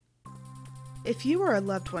If you or a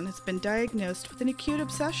loved one has been diagnosed with an acute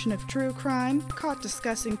obsession of true crime, caught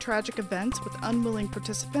discussing tragic events with unwilling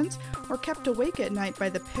participants, or kept awake at night by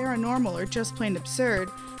the paranormal or just plain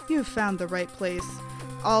absurd, you've found the right place.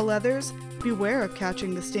 All others, beware of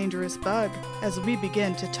catching this dangerous bug as we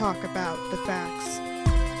begin to talk about the facts.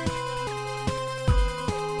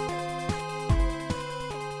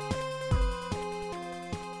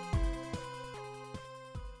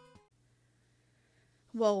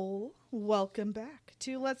 Well, welcome back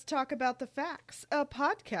to Let's Talk About the Facts, a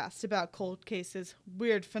podcast about cold cases,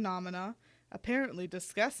 weird phenomena, apparently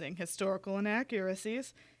discussing historical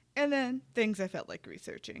inaccuracies, and then things I felt like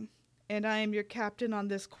researching. And I am your captain on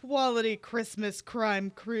this quality Christmas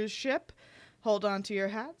crime cruise ship. Hold on to your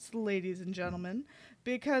hats, ladies and gentlemen,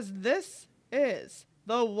 because this is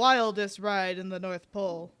the wildest ride in the North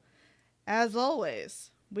Pole. As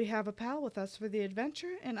always, we have a pal with us for the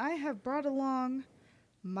adventure, and I have brought along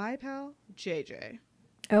my pal, JJ.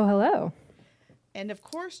 Oh, hello. And of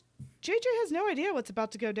course, JJ has no idea what's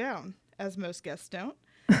about to go down, as most guests don't.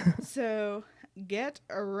 So get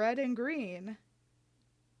red and green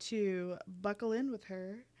to buckle in with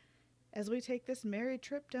her as we take this merry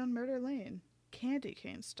trip down Murder Lane, candy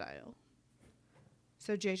cane style.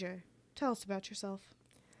 So JJ, tell us about yourself.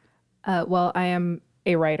 Well, I am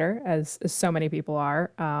a writer, as so many people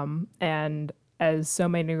are, and as so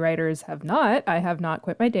many writers have not, I have not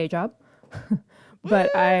quit my day job, but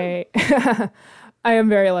I am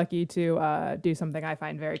very lucky to do something I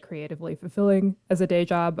find very creatively fulfilling as a day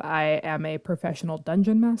job. I am a professional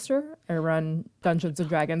dungeon master. I run Dungeons and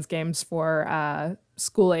Dragons games for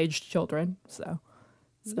school-aged children, so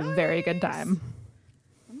it's a very good time.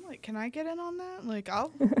 I'm like, can I get in on that? Like, I'll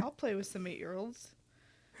play with some 8-year-olds.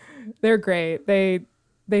 They're great.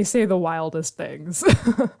 They say the wildest things.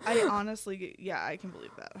 I honestly, yeah, I can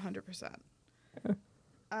believe that 100%.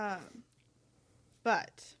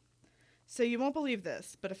 But, so you won't believe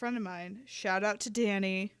this, but a friend of mine, shout out to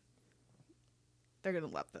Danny. They're going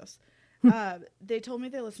to love this. They told me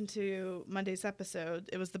they listened to Monday's episode.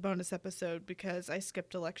 It was the bonus episode because I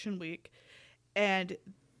skipped election week. And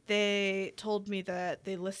they told me that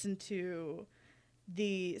they listened to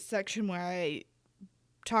the section where I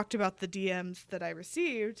talked about the DMs that I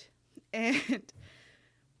received and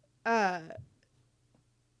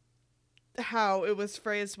how it was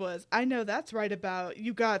phrased was, I know that's right about,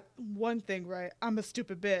 you got one thing right, I'm a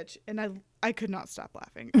stupid bitch. And I could not stop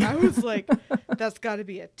laughing. I was like, that's got to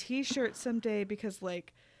be a t-shirt someday because,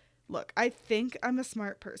 like, look, I think I'm a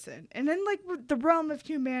smart person. And in, like, the realm of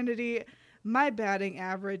humanity, my batting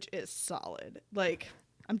average is solid. Like,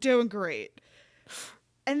 I'm doing great.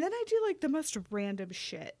 And then I do, like, the most random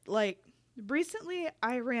shit. Like, recently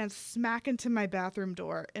I ran smack into my bathroom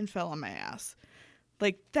door and fell on my ass.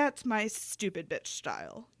 Like, that's my stupid bitch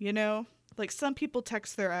style, you know? Like, some people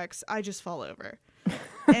text their ex, I just fall over.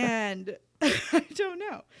 And I don't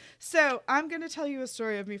know. So I'm going to tell you a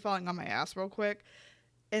story of me falling on my ass real quick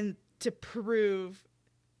and to prove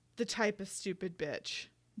the type of stupid bitch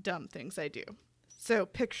dumb things I do. So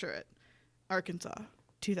picture it. Arkansas,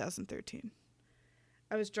 2013.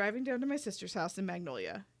 I was driving down to my sister's house in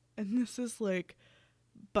Magnolia, and this is, like,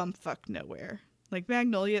 bumfuck nowhere. Like,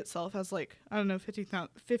 Magnolia itself has, like, I don't know,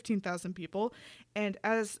 15,000 people, and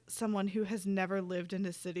as someone who has never lived in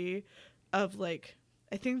a city of, like,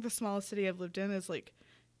 I think the smallest city I've lived in is, like,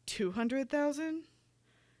 200,000.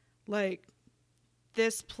 Like,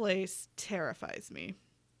 this place terrifies me.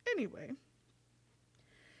 Anyway.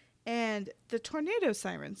 And the tornado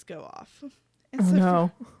sirens go off. And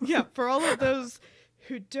oh, no. For all of those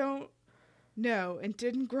who don't know and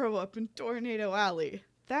didn't grow up in Tornado Alley,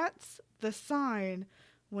 that's the sign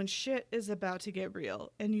when shit is about to get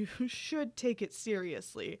real, and you should take it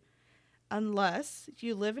seriously, unless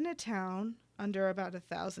you live in a town under about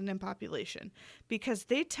 1,000 in population, because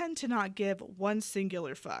they tend to not give one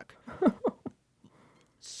singular fuck.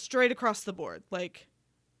 Straight across the board. Like,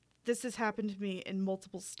 this has happened to me in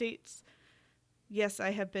multiple states. Yes,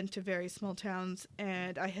 I have been to very small towns,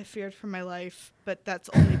 and I have feared for my life, but that's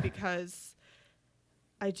only because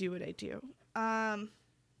I do what I do.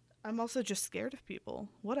 I'm also just scared of people.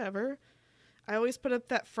 Whatever. I always put up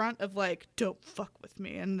that front of, like, don't fuck with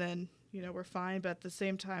me, and then, you know, we're fine, but at the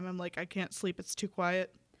same time, I'm like, I can't sleep, it's too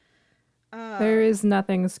quiet. There is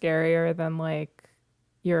nothing scarier than, like,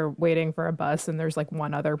 you're waiting for a bus, and there's, like,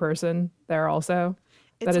 one other person there also.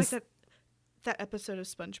 It's like that episode of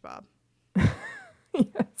SpongeBob.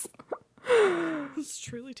 Yes. It's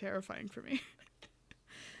truly terrifying for me.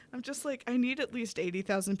 I'm just like, I need at least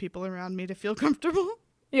 80,000 people around me to feel comfortable.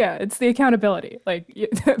 Yeah, it's the accountability. Like,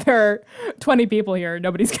 there are 20 people here.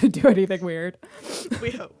 Nobody's going to do anything weird.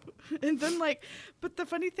 We hope. And then like, but the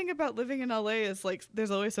funny thing about living in LA is like,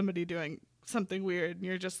 there's always somebody doing something weird, and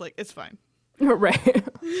you're just like, it's fine. Right.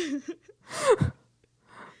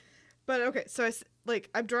 But okay, so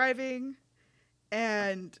I'm driving,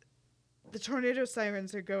 and the tornado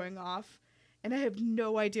sirens are going off, and I have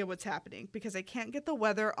no idea what's happening because I can't get the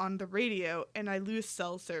weather on the radio, and I lose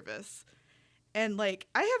cell service. And like,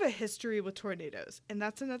 I have a history with tornadoes, and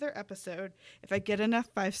that's another episode. If I get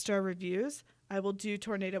enough 5-star reviews, I will do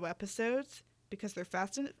tornado episodes because they're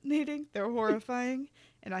fascinating, they're horrifying,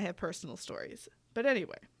 and I have personal stories. But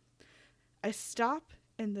anyway, I stop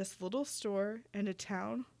in this little store in a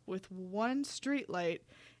town with one street light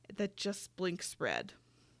that just blinks red.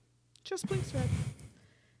 Just blinks red.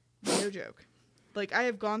 No joke. Like, I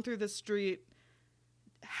have gone through this street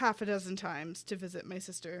half a dozen times to visit my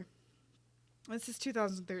sister. This is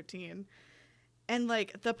 2013. And,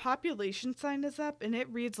 like, the population sign is up, and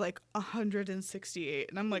it reads, like, 168.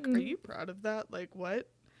 And I'm like, are you proud of that? Like, what?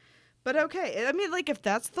 But okay. I mean, like, if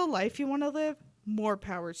that's the life you want to live, more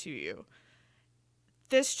power to you.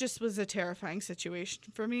 This just was a terrifying situation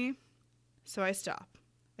for me. So I stop.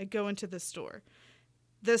 I go into the store.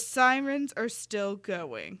 The sirens are still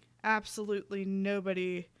going. Absolutely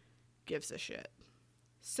nobody gives a shit.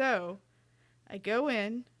 So I go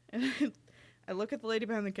in, and I look at the lady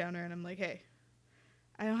behind the counter, and I'm like, hey,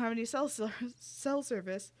 I don't have any cell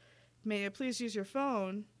service. May I please use your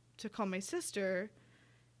phone to call my sister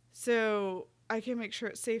so I can make sure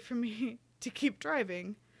it's safe for me to keep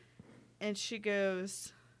driving? And she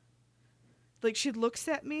goes, like, she looks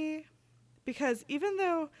at me, because even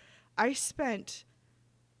though I spent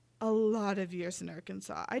a lot of years in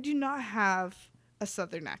Arkansas, I do not have a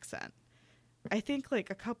Southern accent. I think,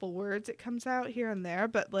 like, a couple words it comes out here and there,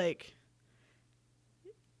 but, like,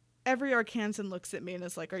 every Arkansan looks at me and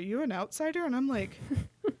is like, are you an outsider? And I'm like,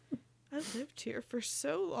 I lived here for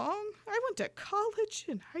so long. I went to college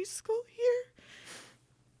and high school here.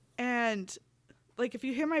 And, like, if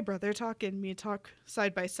you hear my brother talk and me talk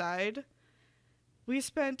side by side, we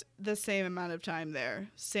spent the same amount of time there,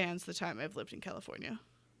 sans the time I've lived in California.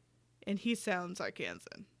 And he sounds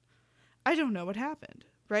Arkansan. I don't know what happened,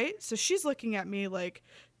 right? So she's looking at me like,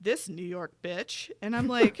 this New York bitch. And I'm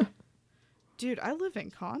like, dude, I live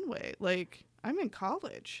in Conway. Like, I'm in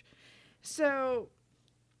college. So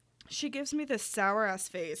she gives me this sour-ass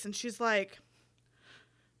face, and she's like,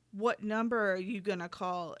 what number are you going to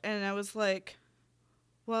call? And I was like,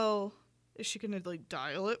 well, is she going to, like,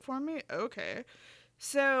 dial it for me? Okay.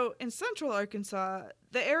 So in Central Arkansas,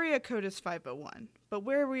 the area code is 501. But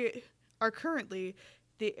where we are currently,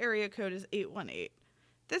 the area code is 818.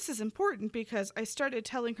 This is important because I started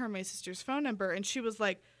telling her my sister's phone number, and she was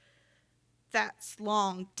like, that's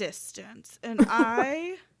long distance. And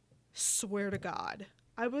I swear to God,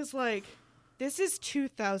 I was like, this is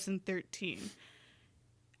 2013.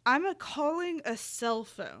 I'm calling a cell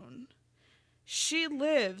phone. She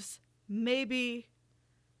lives maybe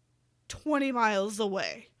 20 miles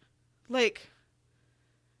away. Like,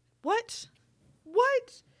 what?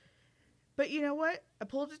 What? But you know what? I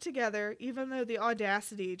pulled it together, even though the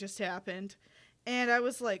audacity just happened. And I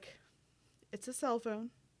was like, it's a cell phone.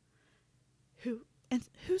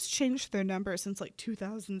 Who's changed their number since like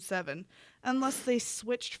 2007? Unless they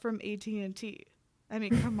switched from AT&T. I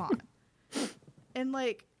mean, come on. And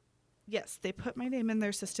like, yes, they put my name in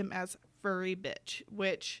their system as furry bitch,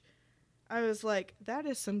 which I was like, that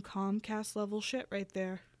is some Comcast level shit right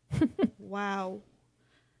there. Wow.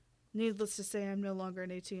 Needless to say, I'm no longer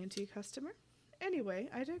an AT&T customer. Anyway,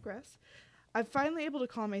 I digress. I'm finally able to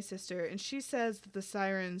call my sister, and she says that the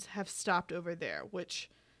sirens have stopped over there, which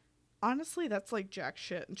honestly, that's like jack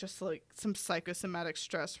shit and just like some psychosomatic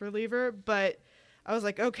stress reliever. But I was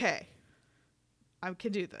like, okay, I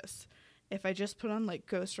can do this. If I just put on like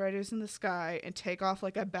Ghost Riders in the Sky and take off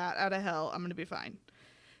like a bat out of hell, I'm going to be fine.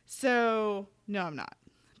 So, no, I'm not.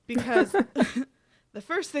 Because the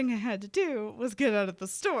first thing I had to do was get out of the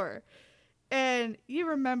store. And you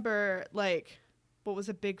remember, like, what was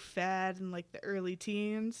a big fad in like the early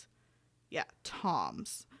teens? Yeah,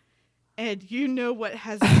 Toms. And you know what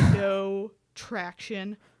has no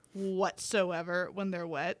traction whatsoever when they're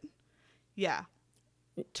wet? Yeah,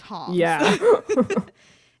 Toms. Yeah.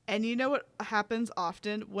 And you know what happens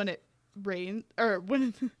often when it rains, or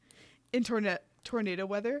when in tornado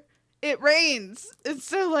weather? It rains. And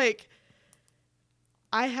so, like,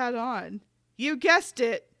 I had on, you guessed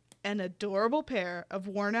it, an adorable pair of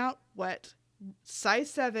worn out, wet,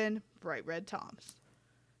 size 7 bright red Toms.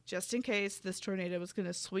 Just in case this tornado was going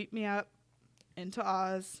to sweep me up into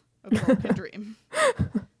Oz, a girl can dream.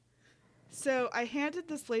 So I handed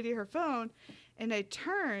this lady her phone, and I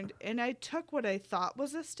turned and I took what I thought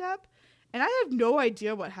was a step, and I have no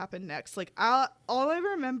idea what happened next. Like, all I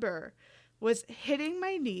remember was hitting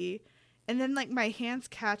my knee, and then like my hands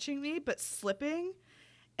catching me but slipping,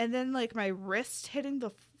 and then like my wrist hitting the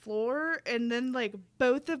floor, and then like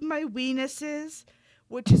both of my weenuses,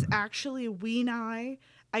 which is actually weenie.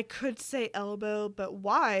 I could say elbow, but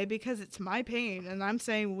why? Because it's my pain, and I'm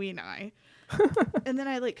saying weenie. And then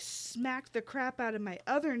I like smacked the crap out of my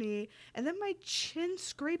other knee, and then my chin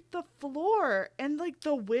scraped the floor, and like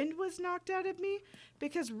the wind was knocked out of me,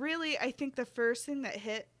 because really I think the first thing that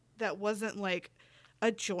hit that wasn't like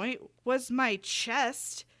a joint was my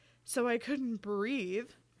chest, so I couldn't breathe.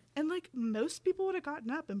 And like most people would have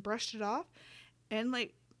gotten up and brushed it off, and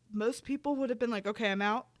like most people would have been like, okay, I'm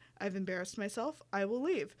out, I've embarrassed myself, I will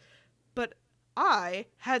leave. But I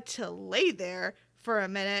had to lay there for a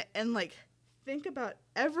minute and like think about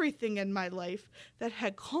everything in my life that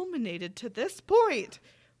had culminated to this point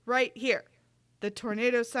right here. The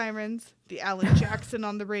tornado sirens, the Alan Jackson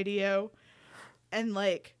on the radio, and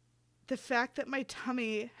like the fact that my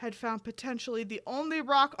tummy had found potentially the only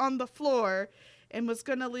rock on the floor and was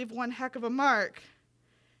going to leave one heck of a mark.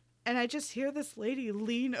 And I just hear this lady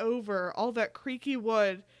lean over all that creaky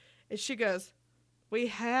wood, and she goes, "We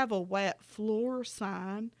have a wet floor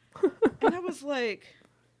sign." And I was like,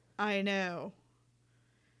 I know.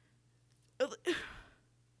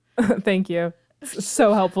 Thank you. It's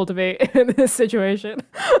so helpful to me in this situation.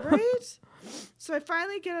 Right? So I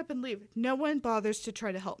finally get up and leave. No one bothers to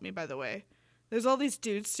try to help me, by the way. There's all these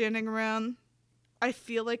dudes standing around. I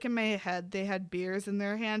feel like in my head they had beers in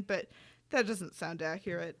their hand, but that doesn't sound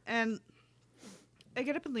accurate. And I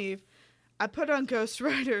get up and leave. I put on Ghost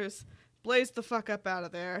Riders, blaze the fuck up out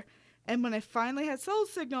of there. And when I finally had cell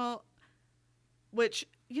signal, which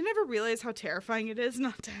you never realize how terrifying it is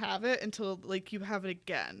not to have it until like you have it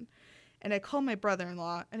again. And I call my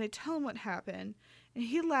brother-in-law and I tell him what happened. And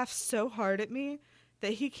he laughs so hard at me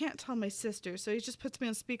that he can't tell my sister. So he just puts me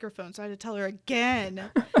on speakerphone. So I had to tell her again.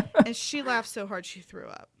 And she laughed so hard she threw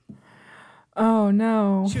up. Oh,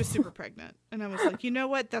 no. She was super pregnant. And I was like, you know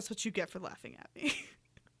what? That's what you get for laughing at me.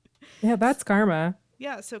 Yeah, that's karma.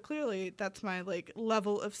 Yeah, so clearly that's my like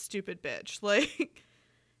level of stupid bitch. Like,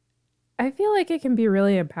 I feel like it can be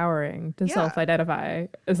really empowering to Yeah. self-identify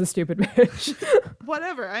as a stupid bitch.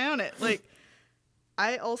 whatever, I own it. Like,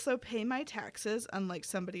 I also pay my taxes unlike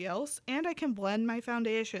somebody else, and I can blend my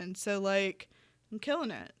foundation. So like, I'm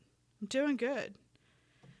killing it. I'm doing good.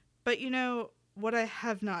 But you know what I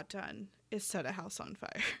have not done is set a house on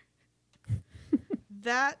fire.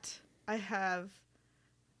 That I have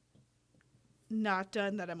not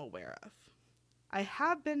done that I'm aware of. I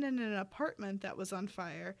have been in an apartment that was on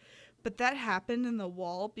fire, but that happened in the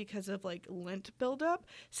wall because of like lint buildup.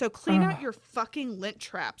 So clean out your fucking lint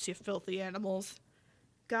traps, you filthy animals.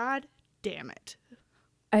 God damn it.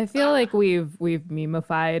 I feel like we've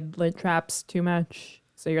memeified lint traps too much.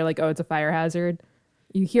 So you're like, oh, it's a fire hazard.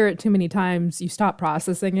 You hear it too many times, you stop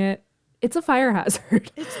processing it. It's a fire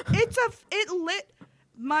hazard. It lit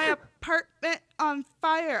my apartment on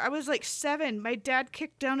fire. I was like 7. My dad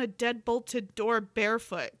kicked down a dead bolted door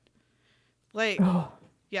barefoot. Like,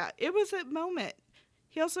 yeah, it was a moment.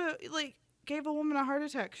 He also like gave a woman a heart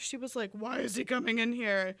attack. She was like, "Why is he coming in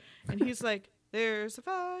here?" And he's like, "There's a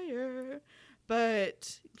fire."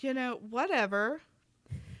 But, you know, whatever.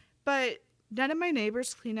 But none of my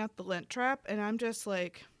neighbors clean out the lint trap, and I'm just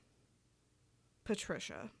like,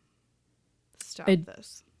 Patricia, stop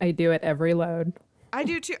this. I do it every load. I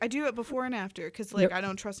do too. I do it before and after because, like, Yep. I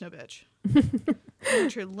don't trust no bitch. I don't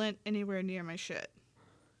want your lint anywhere near my shit.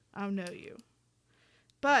 I'll know you.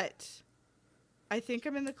 But I think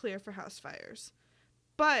I'm in the clear for house fires.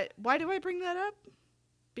 But why do I bring that up?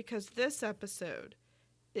 Because this episode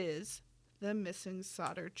is the missing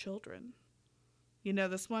Sodder children. You know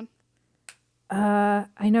this one?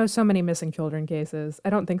 I know so many missing children cases. I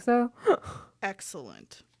don't think so.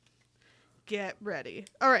 Excellent. Get ready.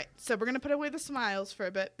 All right, so we're going to put away the smiles for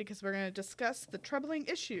a bit because we're going to discuss the troubling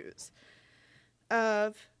issues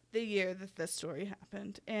of the year that this story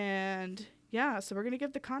happened. And yeah, so we're going to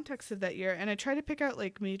give the context of that year. And I try to pick out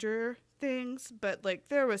like major things, but like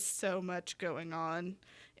there was so much going on.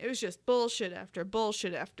 It was just bullshit after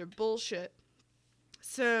bullshit after bullshit.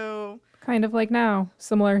 So Kind of like now.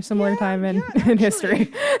 Similar time in actually.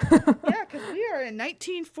 history. Yeah, because we are in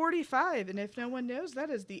 1945, and if no one knows,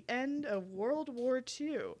 that is the end of World War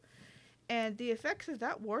II. And the effects of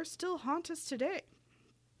that war still haunt us today.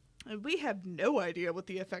 And we have no idea what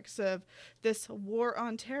the effects of this war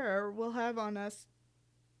on terror will have on us,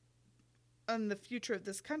 on the future of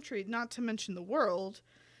this country, not to mention the world.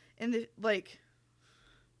 And the, like,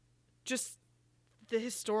 just the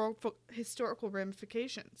historical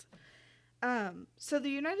ramifications. So the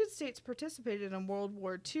United States participated in World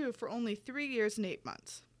War II for only 3 years and 8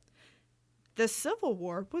 months. The Civil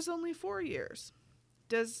War was only 4 years.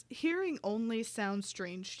 Does hearing only sound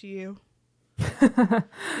strange to you?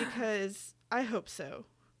 Because I hope so.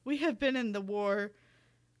 We have been in the war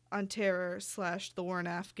on terror / the war in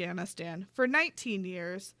Afghanistan for 19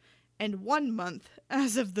 years and 1 month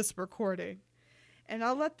as of this recording. And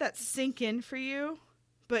I'll let that sink in for you.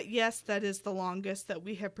 But yes, that is the longest that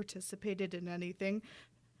we have participated in anything,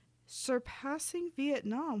 surpassing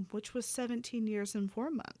Vietnam, which was 17 years and 4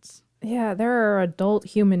 months. Yeah, there are adult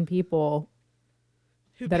human people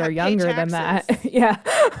Who that are younger than that. Yeah.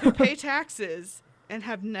 Who pay taxes and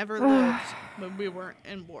have never lived when we weren't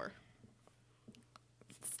in war.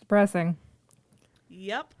 It's depressing.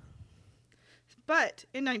 Yep. But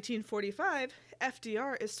in 1945,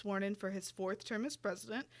 FDR is sworn in for his 4th term as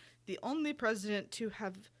president, the only president to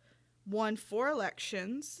have won 4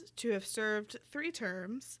 elections, to have served 3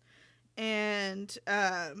 terms, and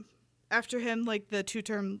after him, like, the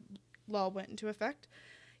 2-term law went into effect.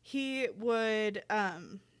 He would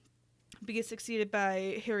be succeeded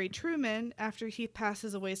by Harry Truman after he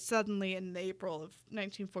passes away suddenly in April of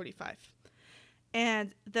 1945.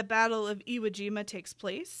 And the Battle of Iwo Jima takes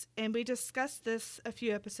place, and we discussed this a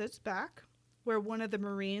few episodes back, where one of the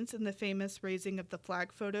Marines in the famous raising of the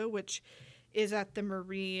flag photo, which is at the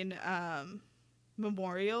Marine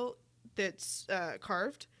memorial that's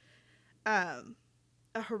carved, a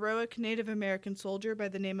heroic Native American soldier by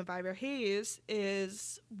the name of Ira Hayes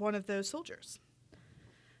is one of those soldiers.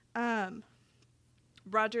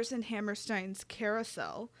 Rodgers and Hammerstein's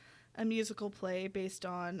Carousel, a musical play based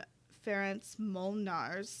on Ferenc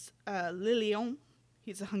Molnár's Lilion,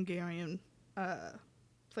 he's a Hungarian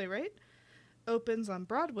playwright, opens on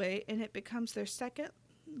Broadway, and it becomes their second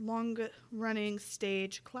long-running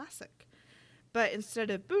stage classic. But instead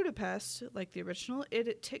of Budapest, like the original,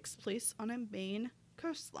 it takes place on a Maine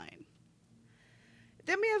coastline.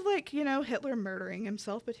 Then we have, like, Hitler murdering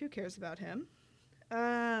himself, but who cares about him?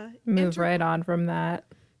 Move right on from that.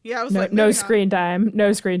 Yeah, I was no screen time.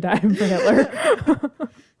 No screen time for Hitler.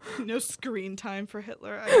 No screen time for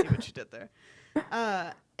Hitler. I see what you did there.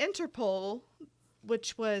 Interpol,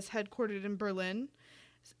 which was headquartered in Berlin,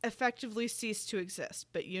 effectively ceased to exist,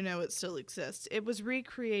 but it still exists. It was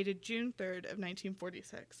recreated June 3rd of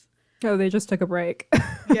 1946. Oh, they just took a break.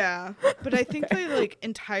 Yeah, but I think they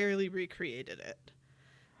entirely recreated it.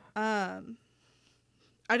 I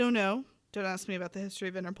don't know. Don't ask me about the history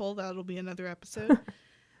of Interpol. That'll be another episode.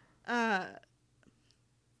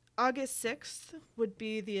 August 6th would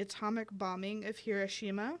be the atomic bombing of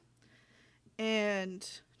Hiroshima. And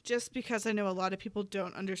just because I know a lot of people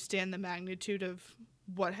don't understand the magnitude of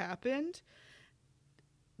what happened,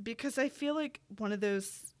 because I feel like one of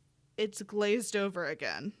those, it's glazed over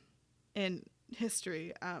again in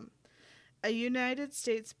history. A United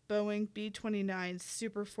States Boeing B-29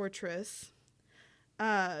 Super Fortress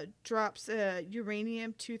drops a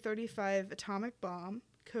uranium-235 atomic bomb,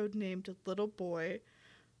 codenamed Little Boy,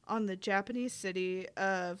 on the Japanese city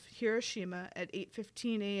of Hiroshima at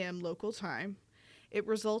 8:15 a.m. local time. It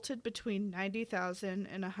resulted between 90,000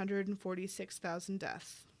 and 146,000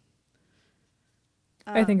 deaths.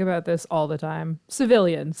 I think about this all the time.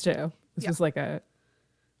 Civilians, too. This was like a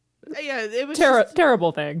it was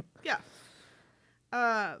terrible thing. Yeah.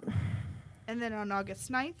 And then on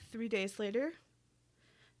August 9th, 3 days later,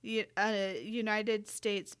 the United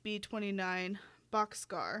States B-29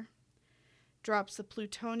 Bockscar drops a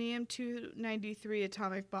plutonium-293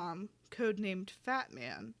 atomic bomb, codenamed Fat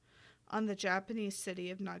Man, on the Japanese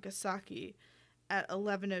city of Nagasaki at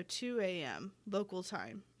 11:02 a.m. local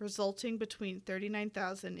time, resulting between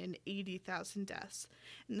 39,000 and 80,000 deaths.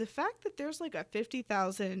 And the fact that there's like a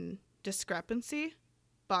 50,000 discrepancy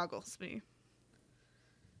boggles me.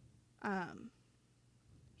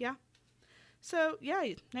 Yeah. So, yeah,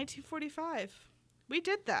 1945. We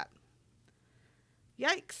did that.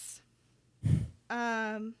 Yikes.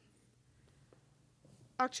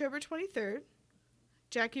 October 23rd,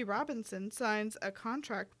 Jackie Robinson signs a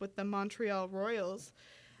contract with the Montreal Royals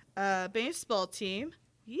baseball team.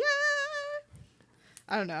 Yeah!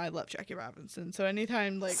 I don't know. I love Jackie Robinson. So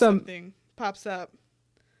anytime something pops up.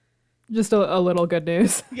 Just a little good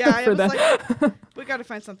news. Yeah, I was like, we got to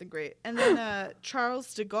find something great. And then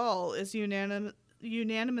Charles de Gaulle is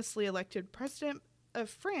unanimously elected president of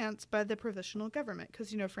France by the provisional government.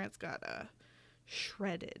 Because, France got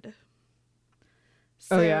shredded.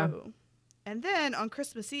 So, oh, yeah. And then on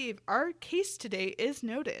Christmas Eve, our case today is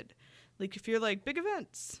noted. Like, if you're like, big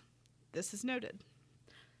events, this is noted.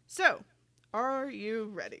 So, are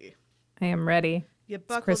you ready? I am ready. You It's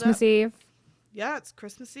buckled Christmas up. Eve. Yeah, it's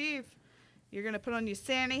Christmas Eve. You're going to put on your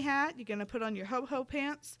Santa hat. You're going to put on your ho-ho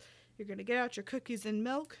pants. You're going to get out your cookies and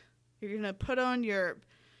milk. You're going to put on your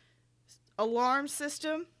alarm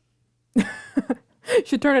system.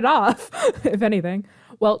 Should turn it off, if anything.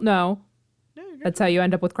 Well, no. No, you're That's how you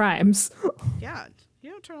end up with crimes. Yeah, you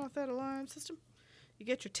don't turn off that alarm system. You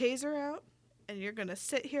get your taser out, and you're going to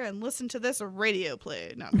sit here and listen to this radio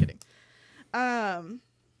play. No, I'm kidding.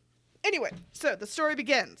 Anyway, so the story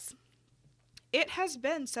begins. It has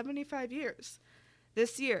been 75 years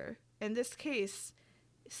this year, and this case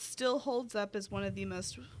still holds up as one of the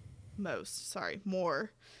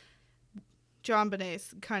more. John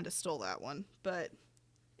Bonet kind of stole that one, but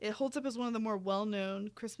it holds up as one of the more well-known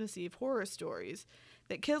Christmas Eve horror stories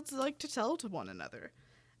that kids like to tell to one another.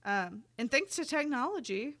 And thanks to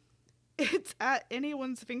technology, it's at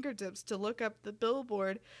anyone's fingertips to look up the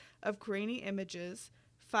billboard of grainy images,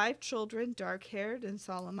 5 children, dark-haired and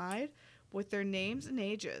solemn-eyed, with their names and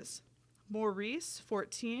ages. Maurice,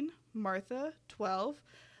 14, Martha, 12,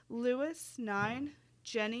 Louis, 9,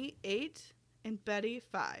 Jenny, 8, and Betty,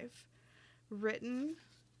 5. Written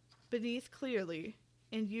beneath clearly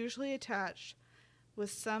and usually attached with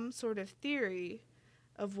some sort of theory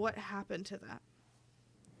of what happened to them.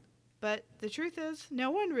 But the truth is,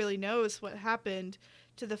 no one really knows what happened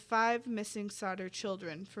to the 5 missing Sodder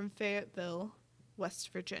children from Fayetteville,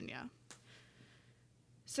 West Virginia.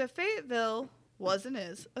 So Fayetteville was and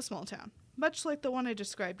is a small town, much like the one I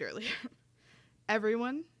described earlier.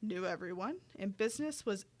 Everyone knew everyone, and business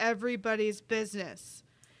was everybody's business.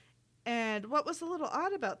 And what was a little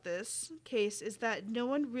odd about this case is that no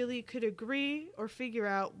one really could agree or figure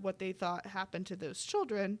out what they thought happened to those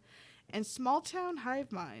children, and small-town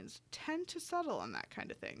hive minds tend to settle on that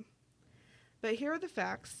kind of thing. But here are the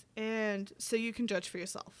facts, and so you can judge for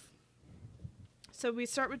yourself. So we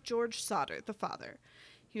start with George Sodder, the father.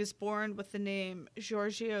 He was born with the name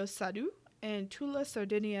Giorgio Sadu in Tulla,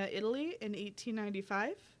 Sardinia, Italy in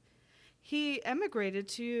 1895. He emigrated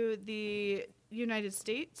to the United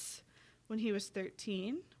States when he was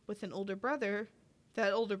 13 with an older brother.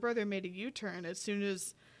 That older brother made a U-turn as soon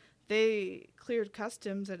as they cleared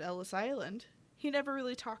customs at Ellis Island. He never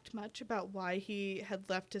really talked much about why he had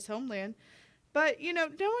left his homeland. But,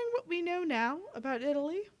 knowing what we know now about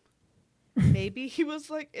Italy, maybe he was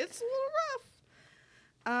like, it's a little rough.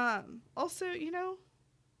 Also,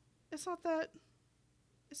 it's not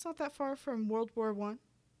that far from World War I.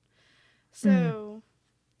 So,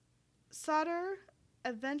 Sodder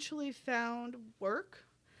eventually found work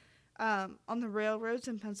on the railroads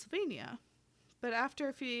in Pennsylvania. But after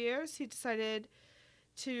a few years, he decided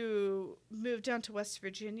to move down to West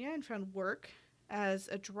Virginia and found work as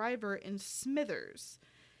a driver in Smithers.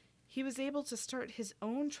 He was able to start his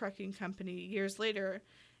own trucking company years later,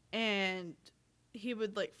 and he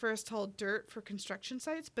would first haul dirt for construction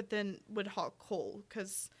sites, but then would haul coal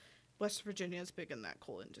because West Virginia is big in that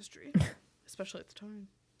coal industry, especially at the time.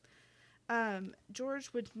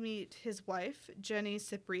 George would meet his wife, Jenny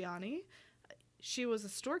Cipriani. She was a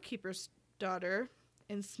storekeeper's daughter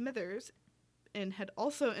in Smithers and had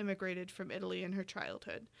also immigrated from Italy in her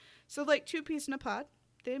childhood. So 2 peas in a pod.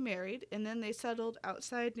 They married, and then they settled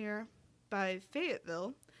outside nearby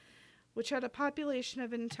Fayetteville, which had a population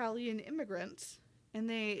of Italian immigrants, and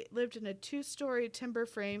they lived in a 2-story timber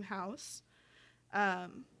frame house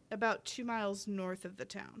about 2 miles north of the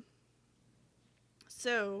town.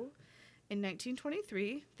 So, in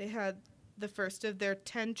 1923, they had the first of their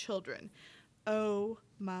 10 children. Oh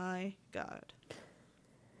my God.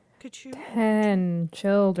 Could you? 10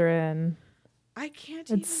 children. I can't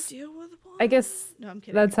even deal with one. I guess No, I'm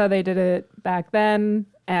kidding. that's how they did it back then,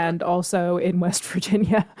 and also in West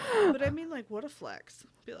Virginia. But I mean, what a flex.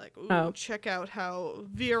 Be like, ooh, check out how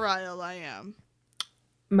virile I am.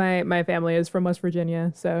 My family is from West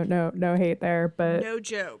Virginia, so no hate there, but No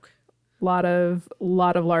joke. lot of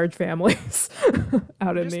large families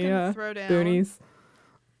out in the boonies.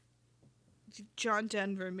 John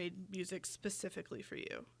Denver made music specifically for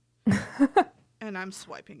you. And I'm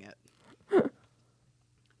swiping it.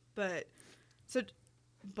 But, so,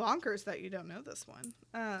 bonkers that you don't know this one.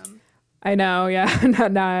 I know, yeah.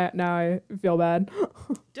 now I feel bad.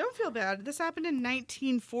 Don't feel bad. This happened in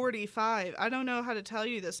 1945. I don't know how to tell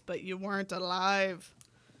you this, but you weren't alive.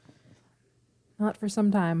 Not for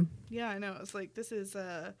some time. Yeah, I know. It's this is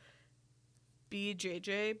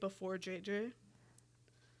BJJ before JJ.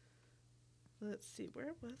 Let's see,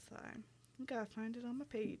 where was I gotta find it on my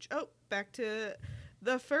page. Oh, back to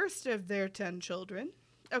the first of their 10 children.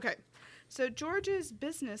 Okay, so George's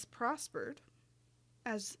business prospered,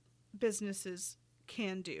 as businesses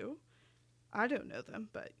can do. I don't know them,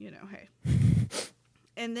 but, hey.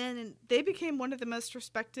 And then they became one of the most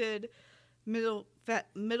respected middle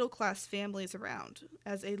class families around,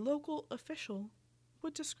 as a local official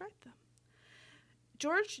would describe them.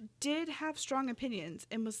 George did have strong opinions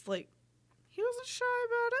and was like, he wasn't shy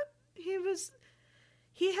about it.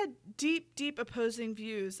 He had deep opposing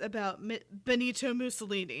views about Benito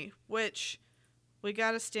Mussolini, which we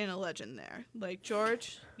gotta stand a legend there. Like,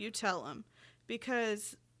 George, you tell him,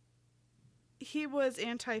 because he was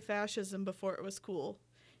anti-fascism before it was cool.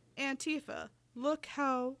 Antifa, look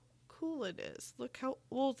how cool it is. Look how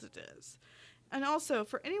old it is. And also,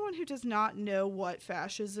 for anyone who does not know what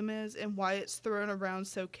fascism is and why it's thrown around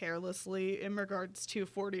so carelessly in regards to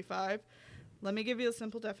 45, let me give you a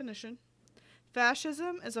simple definition.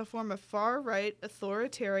 Fascism is a form of far-right,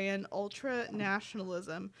 authoritarian,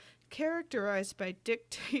 ultra-nationalism characterized by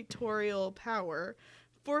dictatorial power,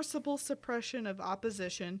 forcible suppression of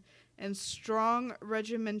opposition, and strong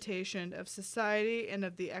regimentation of society and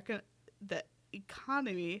of the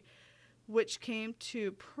economy, which came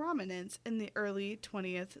to prominence in the early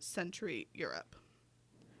 20th century Europe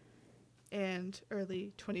and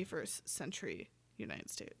early 21st century United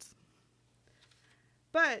States.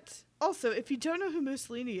 But also, if you don't know who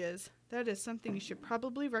Mussolini is, that is something you should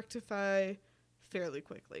probably rectify fairly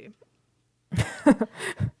quickly.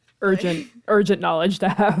 urgent knowledge to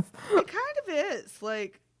have. It kind of is.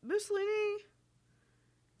 Like, Mussolini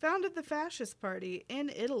founded the Fascist Party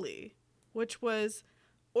in Italy, which was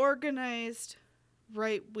organized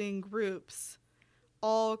right-wing groups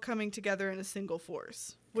all coming together in a single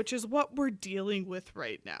force, which is what we're dealing with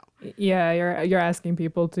right now. Yeah, you're asking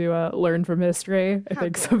people to learn from history. I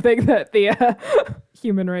think dare something that the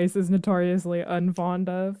human race is notoriously unfond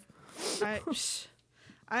of.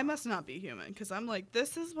 I must not be human, because I'm like,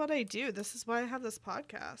 this is what I do. This is why I have this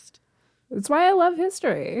podcast. That's why I love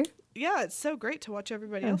history. Yeah, it's so great to watch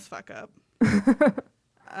everybody else fuck up.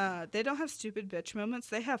 They don't have stupid bitch moments.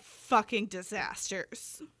 They have fucking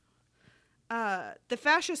disasters. The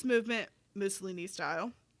fascist movement, Mussolini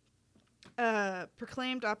style,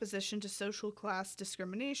 proclaimed opposition to social class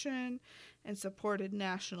discrimination and supported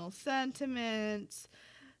national sentiments.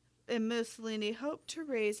 And Mussolini hoped to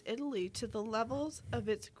raise Italy to the levels of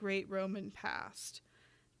its great Roman past.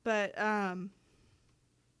 But I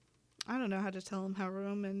don't know how to tell him how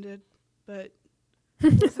Rome ended, but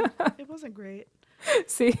it wasn't great.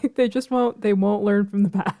 See, they won't learn from the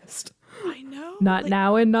past. I know. Not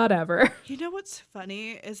now and not ever. You know what's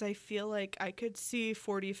funny is I feel like I could see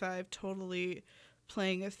 45 totally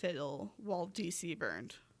playing a fiddle while DC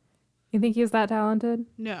burned. You think he's that talented?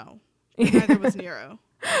 No. Neither was Nero.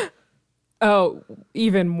 Oh,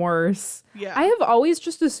 even worse. Yeah. I have always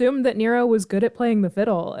just assumed that Nero was good at playing the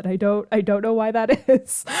fiddle, and I don't know why that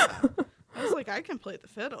is. I was like, I can play the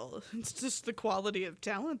fiddle. It's just the quality of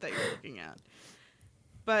talent that you're looking at.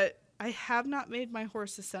 But I have not made my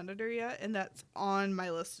horse a senator yet, and that's on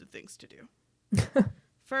my list of things to do.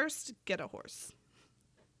 First, get a horse.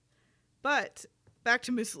 But back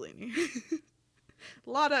to Mussolini. A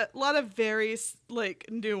lot of very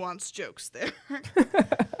nuanced jokes there.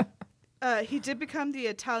 He did become the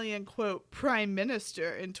Italian, quote, prime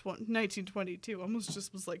minister in 1922. Almost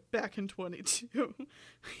just was like, back in 22.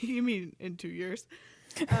 You mean in 2 years?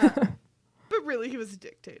 But really, he was a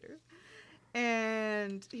dictator.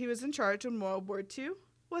 And he was in charge in World War II.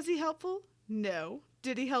 Was he helpful? No.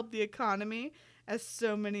 Did he help the economy, as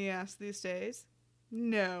so many ask these days?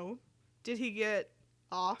 No. Did he get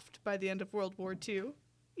offed by the end of World War II?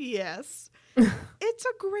 Yes. It's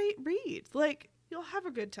a great read. Like, you'll have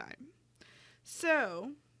a good time.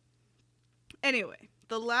 So, anyway,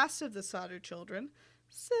 the last of the Sodder children,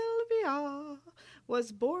 Sylvia,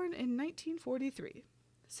 was born in 1943.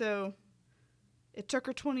 So, it took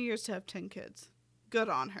her 20 years to have 10 kids. Good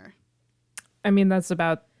on her. I mean, that's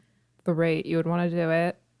about the rate you would want to do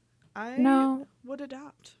it. I would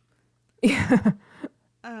adopt. Yeah.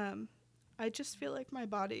 I just feel like my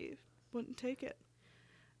body wouldn't take it.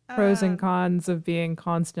 Pros and cons of being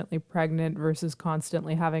constantly pregnant versus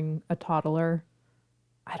constantly having a toddler.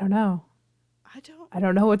 I don't know. I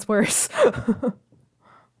don't know what's worse. I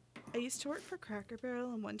used to work for Cracker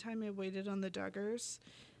Barrel, and one time I waited on the Duggars,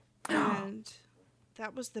 and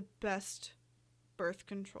that was the best birth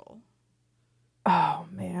control Oh,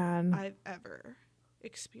 man. I've ever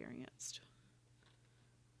experienced.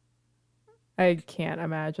 I can't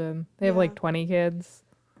imagine. They have like 20 kids.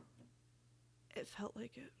 It felt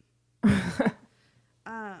like it.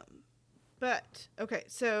 But, okay,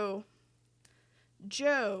 so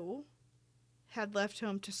Joe had left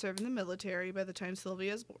home to serve in the military by the time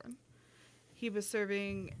Sylvia was born. He was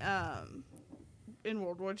serving in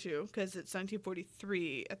World War II because it's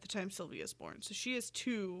 1943 at the time Sylvia's born. So she is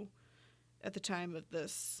 2 at the time of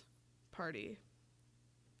this party.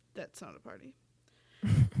 That's not a party.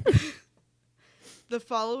 The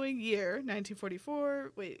following year,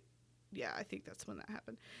 1944, I think that's when that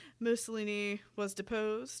happened. Mussolini was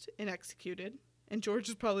deposed and executed. And George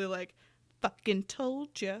is probably like, fucking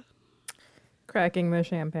told ya. Cracking the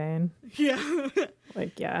champagne. Yeah.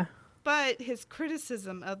 Like, yeah. But his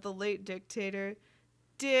criticism of the late dictator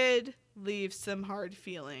did leave some hard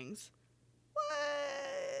feelings.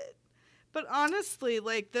 What? But honestly,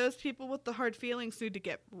 like, those people with the hard feelings need to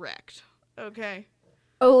get wrecked. Okay?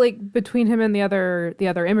 Oh, like between him and the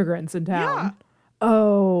other immigrants in town. Yeah.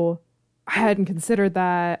 Oh, I hadn't considered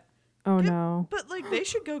that. Oh Yeah, no. But, like, they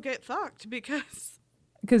should go get fucked because...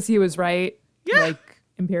 Because he was right. Yeah. Like,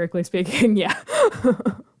 empirically speaking, yeah.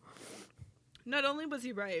 Not only was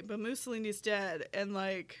he right, but Mussolini's dead. And,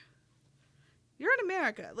 like, you're in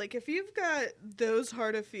America. Like, if you've got those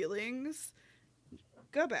hard of feelings,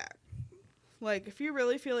 go back. Like, if you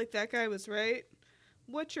really feel like that guy was right,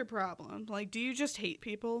 what's your problem? Like, do you just hate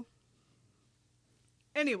people?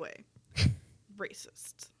 Anyway,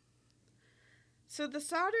 racist. So the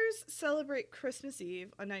Sodders celebrate Christmas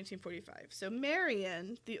Eve on 1945. So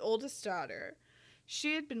Marion, the oldest daughter,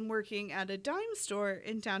 she had been working at a dime store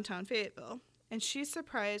in downtown Fayetteville, and she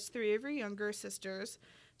surprised 3 of her younger sisters,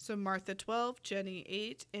 so Martha 12, Jenny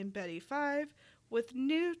 8, and Betty 5, with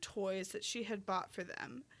new toys that she had bought for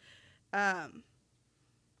them. That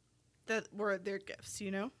were their gifts,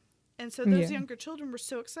 you know? And so those younger children were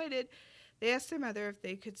so excited, they asked their mother if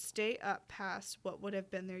they could stay up past what would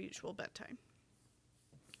have been their usual bedtime.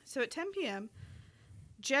 So at 10 p.m.,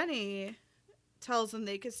 Jenny tells them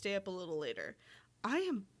they could stay up a little later. I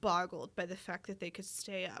am boggled by the fact that they could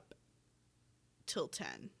stay up till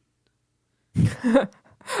 10.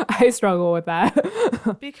 I struggle with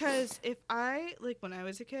that. Because if when I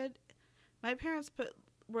was a kid, my parents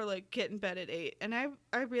were like, get in bed at 8. And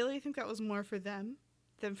I really think that was more for them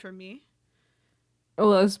than for me.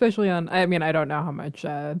 Well, especially I don't know how much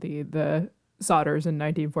the Sodders in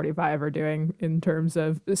 1945 are doing in terms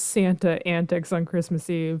of Santa antics on Christmas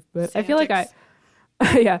Eve, but I feel like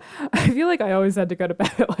I feel like I always had to go to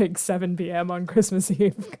bed at like 7 p.m. on Christmas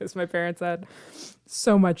Eve because my parents had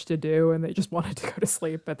so much to do and they just wanted to go to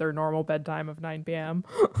sleep at their normal bedtime of 9 p.m.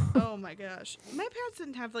 Oh my gosh. My parents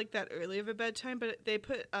didn't have like that early of a bedtime, but they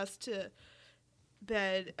put us to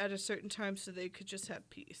bed at a certain time so they could just have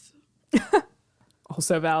peace.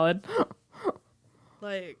 Also valid.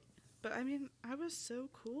 Like, but I mean, I was so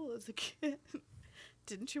cool as a kid.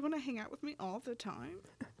 Didn't you want to hang out with me all the time?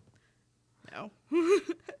 No.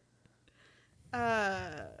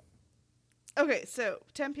 Okay, so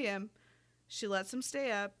 10 p.m. She lets them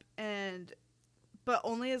stay up, but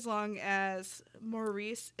only as long as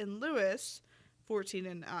Maurice and Louis, 14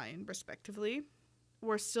 and 9 respectively,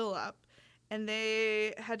 were still up, and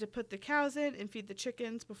they had to put the cows in and feed the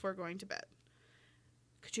chickens before going to bed.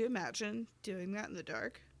 Could you imagine doing that in the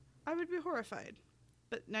dark? I would be horrified.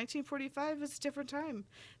 But 1945 was a different time.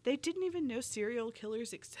 They didn't even know serial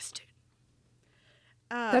killers existed.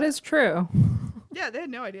 That is true. Yeah, they had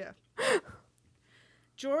no idea.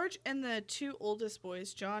 George and the 2 oldest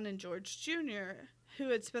boys, John and George Jr., who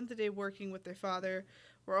had spent the day working with their father,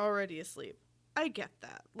 were already asleep. I get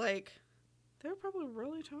that. Like, they were probably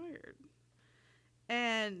really tired.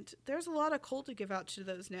 And there's a lot of coal to give out to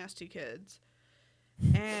those nasty kids.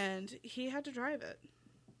 And he had to drive it.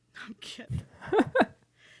 I'm kidding.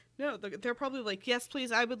 No, they're probably like, yes,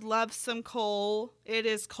 please, I would love some coal. It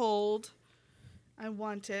is cold. I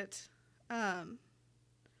want it.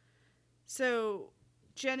 So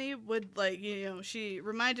Jenny would, she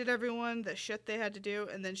reminded everyone the shit they had to do,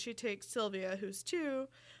 and then she takes Sylvia, who's 2,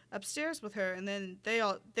 upstairs with her, and then they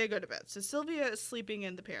go to bed. So Sylvia is sleeping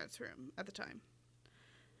in the parents' room at the time.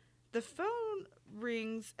 The phone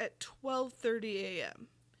rings at 12:30 a.m.,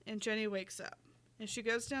 and Jenny wakes up, and she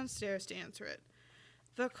goes downstairs to answer it.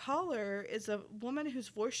 The caller is a woman whose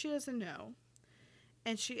voice she doesn't know,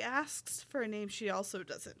 and she asks for a name she also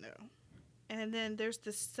doesn't know. And then there's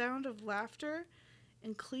the sound of laughter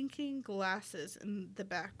and clinking glasses in the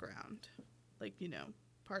background. Like,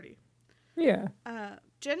 party. Yeah.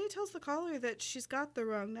 Jenny tells the caller that she's got the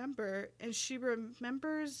wrong number, and she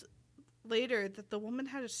remembers later that the woman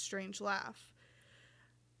had a strange laugh.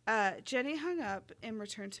 Jenny hung up and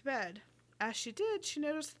returned to bed. As she did, she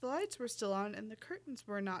noticed the lights were still on and the curtains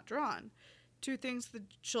were not drawn. 2 things the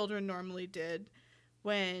children normally did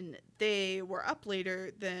when they were up later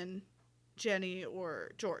than Jenny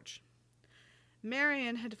or George.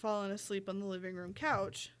 Marion had fallen asleep on the living room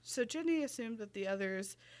couch, so Jenny assumed that the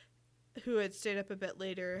others who had stayed up a bit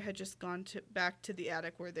later, had just gone back to the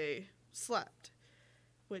attic where they slept.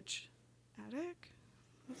 Which, attic?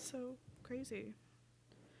 That's so crazy.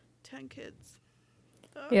 10 kids.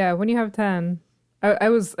 Ugh. Yeah, when you have 10. I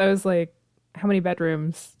was like, how many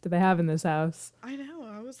bedrooms do they have in this house? I know.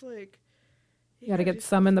 I was like, You you got to gotta do get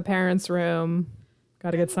some some in the parents' room.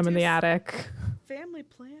 Got to get some in the attic. family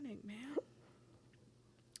planning, man.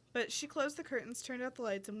 But she closed the curtains, turned out the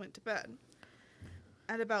lights, and went to bed.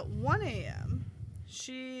 At about 1 a.m.,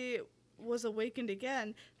 she was awakened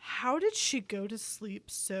again. How did she go to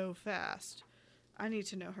sleep so fast? I need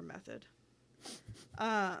to know her method.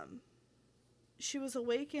 She was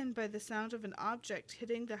awakened by the sound of an object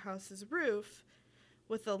hitting the house's roof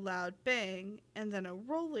with a loud bang and then a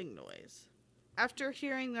rolling noise. After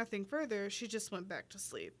hearing nothing further, she just went back to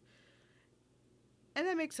sleep. And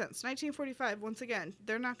that makes sense. 1945, once again,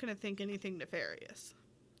 they're not going to think anything nefarious.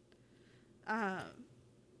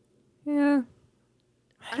 Yeah.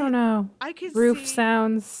 I don't know. I could Roof see,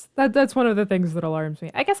 sounds. That's one of the things that alarms me.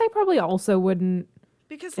 I guess I probably also wouldn't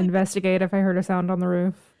because investigate if I heard a sound on the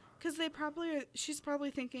roof. because she's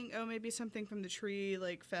probably thinking, oh, maybe something from the tree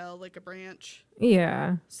like fell, like a branch.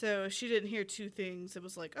 Yeah. So she didn't hear two things. It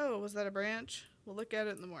was like, oh, was that a branch? We'll look at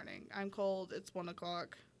it in the morning. I'm cold. It's 1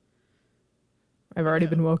 o'clock. I've already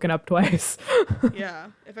been woken up twice. Yeah.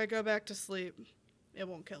 If I go back to sleep, it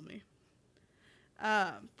won't kill me.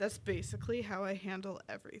 That's basically how I handle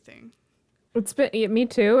everything. It's been me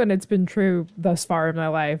too, and it's been true thus far in my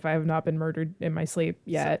life. I have not been murdered in my sleep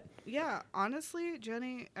yet. So, yeah, honestly,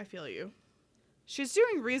 Jenny, I feel you. She's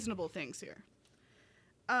doing reasonable things here.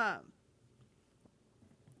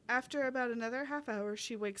 After about another half hour,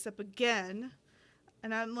 she wakes up again,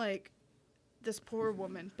 and I'm like, this poor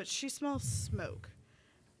woman, but she smells smoke.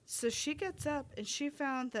 So she gets up, and she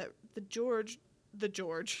found that the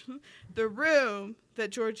room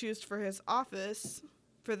that George used for his office,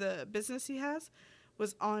 for the business he has,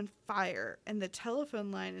 was on fire, and the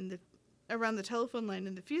telephone line around the telephone line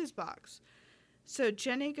in the fuse box. So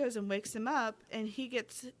Jenny goes and wakes him up, and he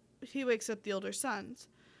wakes up the older sons.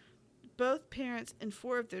 Both parents and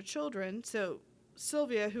 4 of their children, so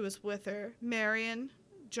Sylvia, who was with her, Marion,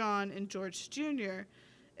 John, and George Jr.,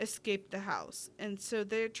 escaped the house. And so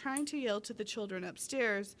they're trying to yell to the children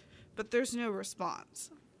upstairs, but there's no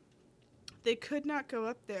response. They could not go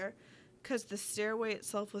up there because the stairway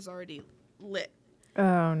itself was already lit.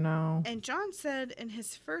 Oh, no. And John said in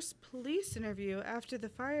his first police interview after the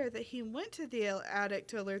fire that he went to the attic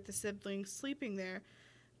to alert the siblings sleeping there,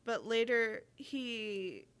 but later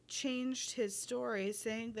he changed his story,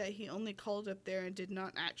 saying that he only called up there and did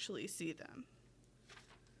not actually see them.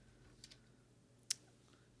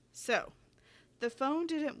 So, the phone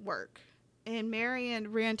didn't work, and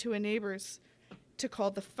Marion ran to a neighbor's to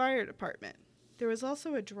call the fire department. There was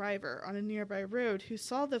also a driver on a nearby road who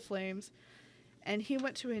saw the flames, and he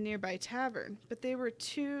went to a nearby tavern, but they were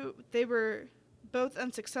both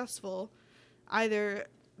unsuccessful, either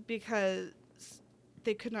because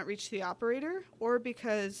they could not reach the operator or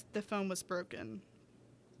because the phone was broken.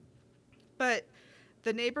 But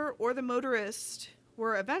the neighbor or the motorist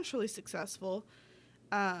were eventually successful.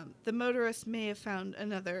 The motorist may have found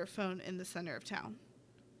another phone in the center of town,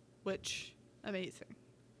 which, amazing.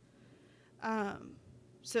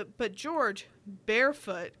 But George,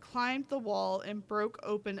 barefoot, climbed the wall and broke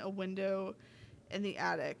open a window in the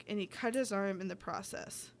attic, and he cut his arm in the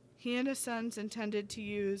process. He and his sons intended to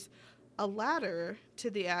use a ladder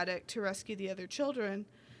to the attic to rescue the other children,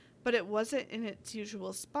 but it wasn't in its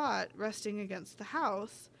usual spot, resting against the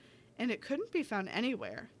house, and it couldn't be found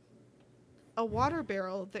anywhere. A water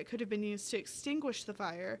barrel that could have been used to extinguish the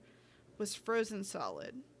fire was frozen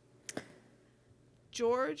solid.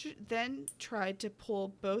 George then tried to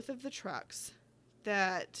pull both of the trucks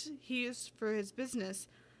that he used for his business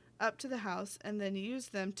up to the house and then use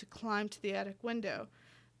them to climb to the attic window,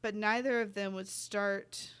 but neither of them would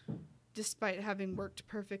start despite having worked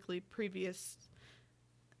perfectly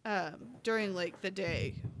during like the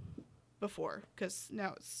day before, because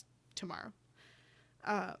now it's tomorrow.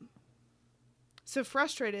 So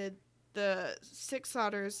frustrated, the 6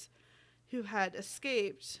 otters who had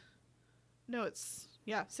escaped,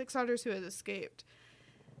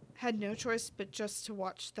 had no choice but just to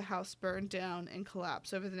watch the house burn down and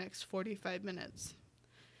collapse over the next 45 minutes.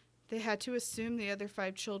 They had to assume the other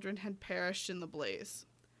 5 children had perished in the blaze.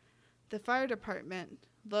 The fire department,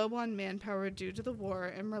 low on manpower due to the war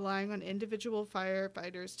and relying on individual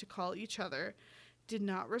firefighters to call each other, did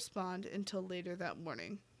not respond until later that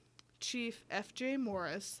morning. Chief F.J.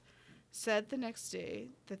 Morris said the next day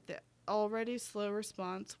that the already slow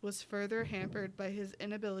response was further hampered by his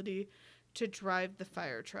inability to drive the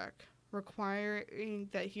fire truck. requiring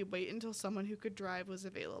that he wait until someone who could drive was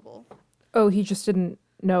available. Oh, he just didn't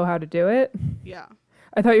know how to do it? Yeah.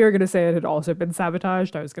 I thought you were going to say it had also been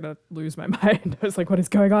sabotaged. I was going to lose my mind. I was like, what is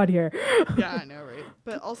going on here? Yeah, I know, right?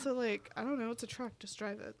 But also, like, I don't know, it's a truck, just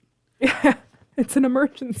drive it. Yeah, it's an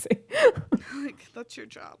emergency. Like, that's your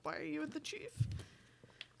job. Why are you with the chief?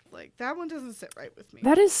 Like, that one doesn't sit right with me.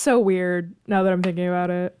 That is so weird now that I'm thinking about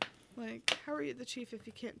it. Like, how are you the chief if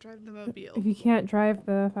you can't drive the mobile? If you can't drive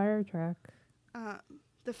the fire truck.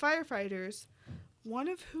 The firefighters, one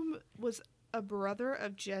of whom was a brother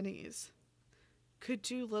of Jenny's, could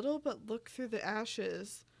do little but look through the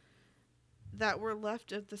ashes that were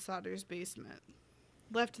left of the Sodders basement.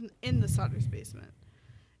 Left in the Sodders basement.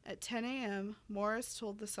 At 10 a.m., Morris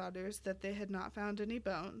told the Sodders that they had not found any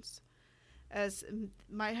bones, as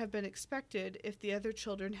might have been expected if the other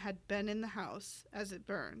children had been in the house as it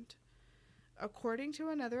burned. According to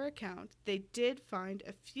another account, they did find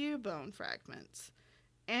a few bone fragments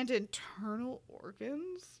and internal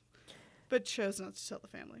organs, but chose not to tell the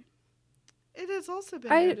family. It has also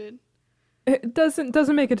been noted. It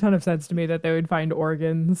doesn't make a ton of sense to me that they would find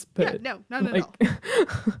organs, but yeah, no, like...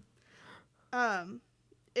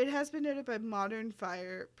 It has been noted by modern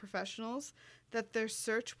fire professionals that their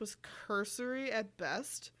search was cursory at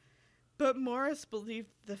best, but Morris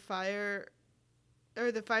believed the 5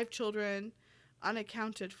 children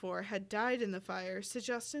unaccounted for had died in the fire,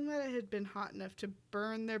 suggesting that it had been hot enough to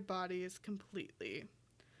burn their bodies completely.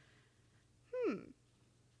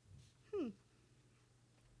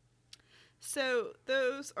 So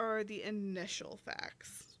those are the initial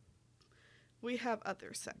facts. We have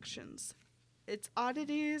other sections. It's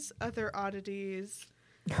oddities, other oddities,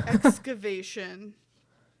 excavation,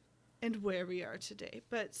 and where we are today.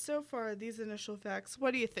 But so far, these initial facts,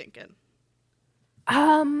 what are you thinking?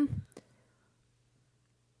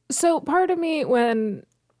 So part of me when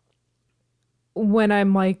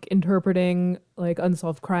I'm like interpreting like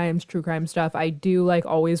unsolved crimes, true crime stuff, I do like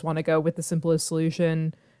always want to go with the simplest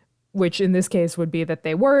solution, which in this case would be that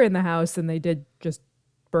they were in the house and they did just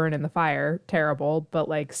burn in the fire. Terrible, but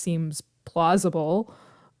like seems plausible.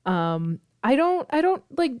 I don't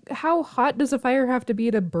like, how hot does a fire have to be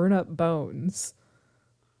to burn up bones?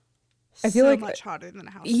 I feel so like much hotter than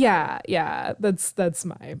a house yeah, fire. yeah, that's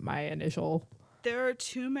my initial. There are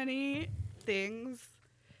too many things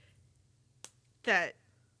that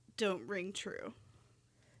don't ring true.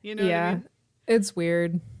 You know what I mean? It's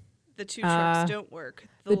weird. The two trucks don't work.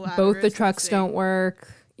 Both the trucks don't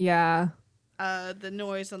work. Yeah. The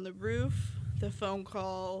noise on the roof, the phone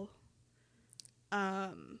call.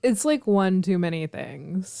 It's like one too many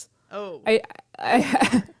things. Oh.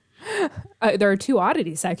 There are two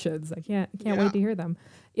oddity sections. I can't wait to hear them.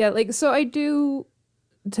 Yeah, like, so I do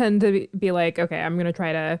tend to be like, okay, I'm going to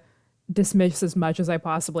try to dismiss as much as I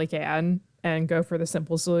possibly can and go for the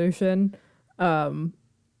simple solution.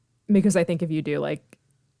 Because I think if you do like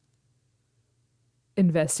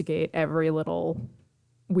investigate every little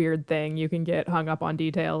weird thing, you can get hung up on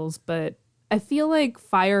details. But I feel like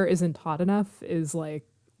fire isn't hot enough is like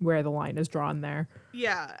where the line is drawn there.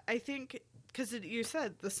 Yeah, I think because you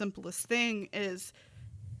said the simplest thing is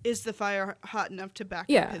the fire hot enough to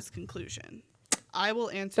back up his conclusion? I will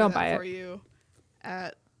answer that for you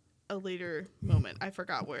at a later moment. I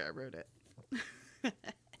forgot where I wrote it.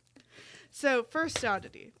 So, first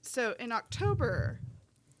oddity. So, in October,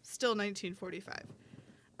 still 1945,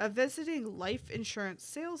 a visiting life insurance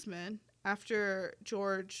salesman, after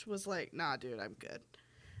George was like, nah, dude, I'm good,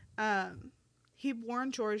 he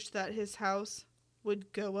warned George that his house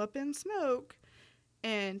would go up in smoke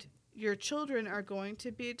and your children are going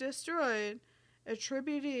to be destroyed,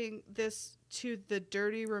 attributing this to the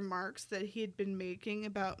dirty remarks that he had been making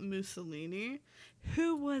about Mussolini,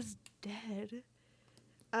 who was dead.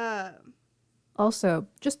 Also,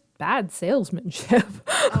 just bad salesmanship.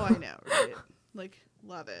 Oh, I know, right? Like,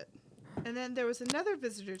 love it. And then there was another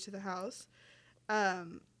visitor to the house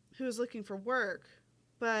who was looking for work,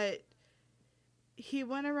 but he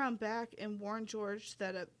went around back and warned George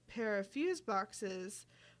that a pair of fuse boxes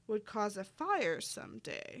would cause a fire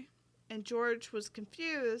someday. And George was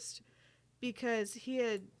confused because he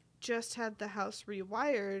had just had the house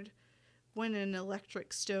rewired when an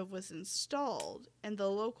electric stove was installed, and the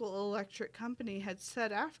local electric company had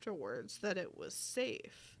said afterwards that it was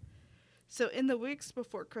safe. So in the weeks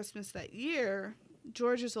before Christmas that year,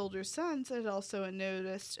 George's older sons had also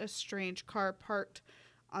noticed a strange car parked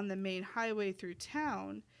on the main highway through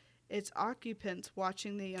town, its occupants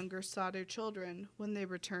watching the younger Sodder children when they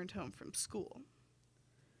returned home from school.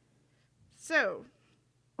 So,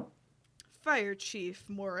 Fire Chief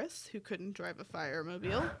Morris, who couldn't drive a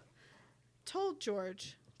firemobile, told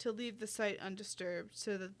George to leave the site undisturbed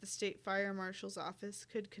so that the state fire marshal's office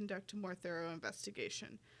could conduct a more thorough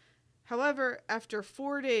investigation. However, after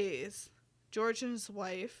 4 days, George and his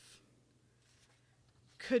wife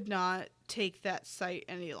could not take that site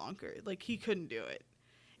any longer. Like, he couldn't do it.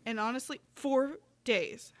 And honestly, 4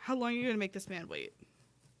 days. How long are you going to make this man wait?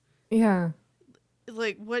 Yeah.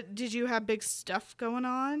 Like, what, did you have big stuff going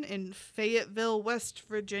on in Fayetteville, West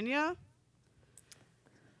Virginia?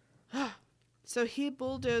 So he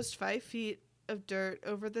bulldozed 5 feet of dirt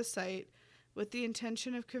over the site with the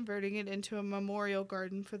intention of converting it into a memorial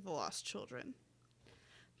garden for the lost children.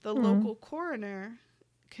 The local coroner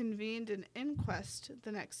convened an inquest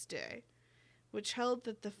the next day, which held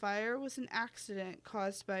that the fire was an accident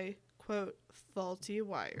caused by, quote, faulty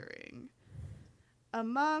wiring.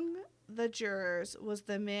 Among the jurors was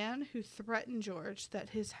the man who threatened George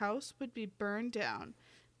that his house would be burned down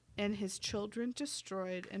and his children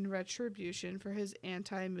destroyed in retribution for his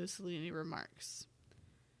anti-Mussolini remarks.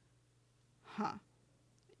 Huh.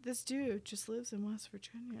 This dude just lives in West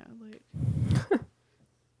Virginia. Like,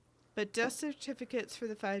 but death certificates for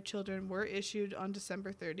the 5 children were issued on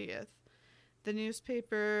December 30th. The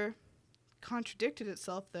newspaper contradicted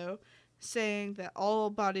itself, though, saying that all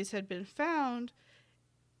bodies had been found,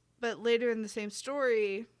 but later in the same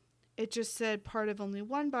story, it just said part of only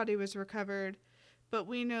one body was recovered, but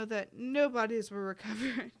we know that no bodies were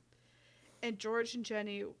recovered. And George and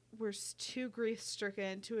Jenny were too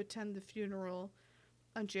grief-stricken to attend the funeral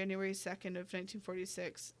on January 2nd of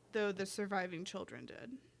 1946, though the surviving children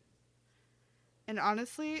did. And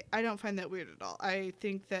honestly, I don't find that weird at all. I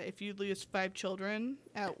think that if you lose 5 children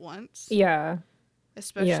at once, Yeah.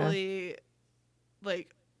 especially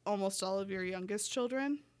like almost all of your youngest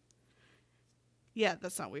children, yeah,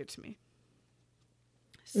 that's not weird to me.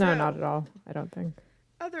 No, not at all, I don't think.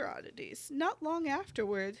 Other oddities. Not long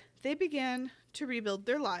afterward, they began to rebuild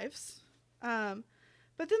their lives. But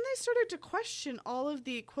then they started to question all of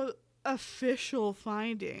the, quote, official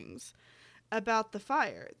findings about the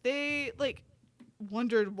fire. They, like,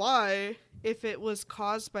 wondered why, if it was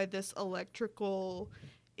caused by this electrical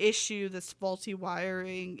issue, this faulty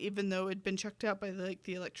wiring, even though it had been checked out by, like,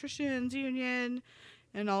 the electricians union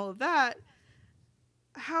and all of that,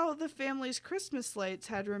 how the family's Christmas lights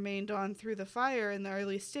had remained on through the fire in the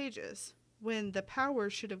early stages when the power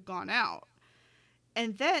should have gone out.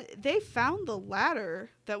 And then they found the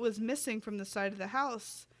ladder that was missing from the side of the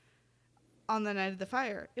house on the night of the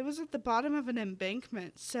fire. It was at the bottom of an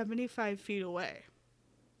embankment 75 feet away.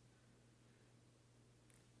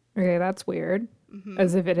 Okay, that's weird. Mm-hmm.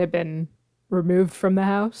 As if it had been removed from the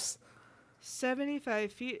house.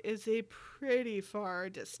 75 feet is a pretty far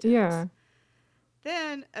distance. Yeah.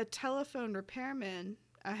 Then a telephone repairman,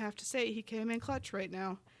 I have to say, he came in clutch right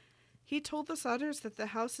now. He told the Sutters that the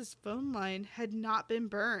house's phone line had not been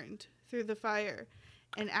burned through the fire,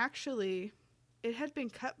 and actually, it had been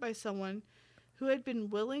cut by someone who had been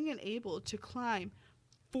willing and able to climb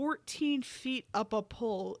 14 feet up a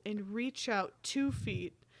pole and reach out 2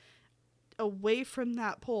 feet away from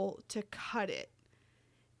that pole to cut it.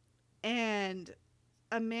 And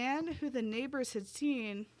a man who the neighbors had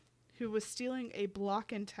seen, who was stealing a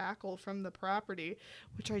block and tackle from the property,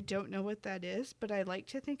 which I don't know what that is, but I like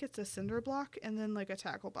to think it's a cinder block and then like a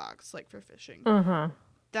tackle box, like for fishing. Uh-huh.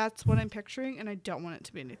 That's what I'm picturing, and I don't want it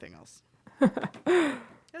to be anything else.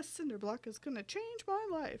 A cinder block is going to change my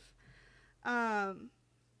life.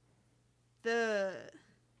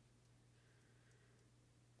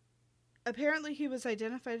 Apparently he was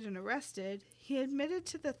identified and arrested. He admitted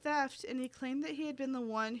to the theft, and he claimed that he had been the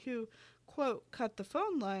one who, quote, cut the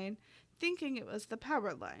phone line, thinking it was the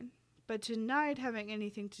power line, but denied having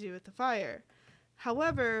anything to do with the fire.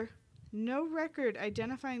 However, no record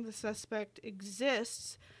identifying the suspect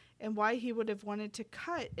exists and why he would have wanted to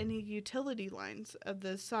cut any utility lines of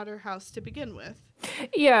the Sutter house to begin with.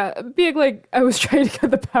 Yeah, being like, I was trying to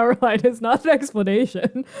cut the power line is not an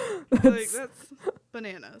explanation. That's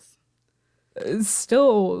bananas. It's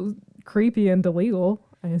still creepy and illegal,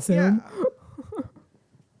 I assume. Yeah.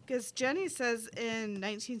 Because Jenny says in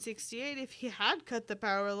 1968, if he had cut the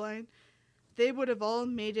power line, they would have all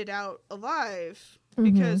made it out alive.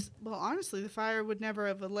 Because, well, honestly, the fire would never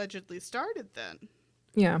have allegedly started then.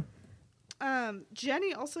 Yeah.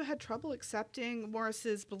 Jenny also had trouble accepting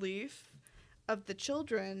Morris's belief of the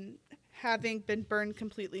children having been burned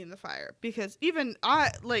completely in the fire. Because even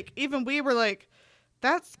we were like,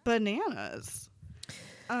 that's bananas.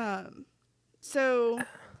 So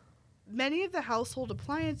many of the household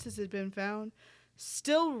appliances had been found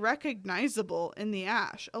still recognizable in the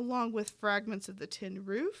ash, along with fragments of the tin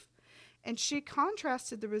roof. And she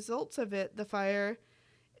contrasted the results of the fire,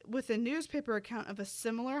 with a newspaper account of a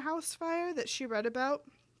similar house fire that she read about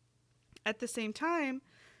at the same time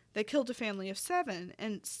that killed a family of 7,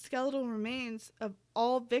 and skeletal remains of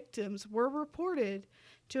all victims were reported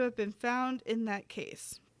to have been found in that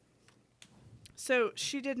case. So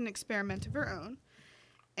she did an experiment of her own,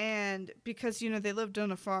 and because, they lived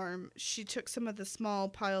on a farm, she took some of the small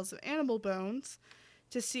piles of animal bones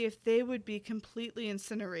to see if they would be completely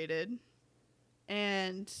incinerated,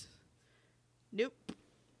 and nope,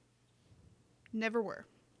 never were.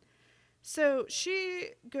 So she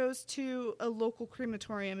goes to a local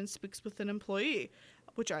crematorium and speaks with an employee,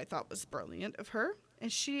 which I thought was brilliant of her.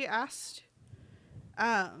 And she asked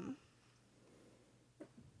to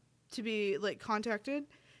be contacted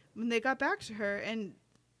when they got back to her. And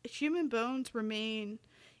human bones remain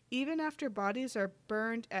even after bodies are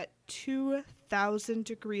burned at 2,000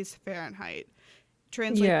 degrees Fahrenheit.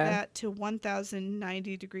 Translate that to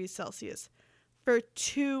 1,090 degrees Celsius for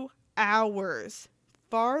 2 hours.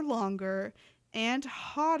 Far longer and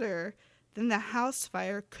hotter than the house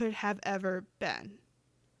fire could have ever been.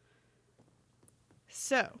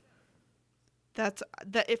 So,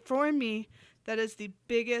 for me, that is the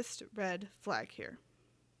biggest red flag here.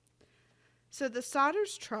 So the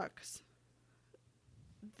Sodders trucks,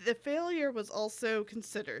 the failure was also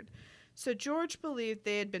considered. So George believed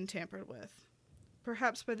they had been tampered with,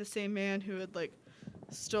 perhaps by the same man who had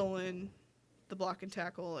stolen the block and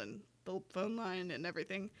tackle and the phone line and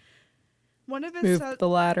everything. One of his moved the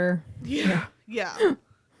ladder. Yeah.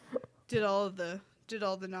 did all the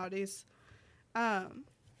naughties.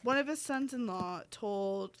 One of his sons-in-law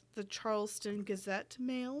told the Charleston Gazette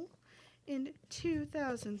Mail in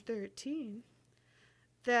 2013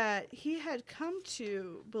 that he had come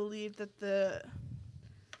to believe that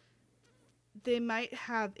they might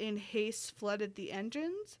have in haste flooded the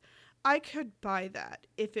engines. I could buy that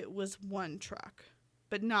if it was one truck,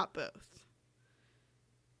 but not both.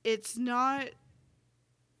 It's not...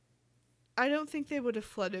 I don't think they would have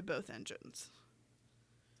flooded both engines.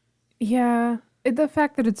 Yeah. The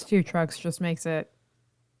fact that it's 2 trucks just makes it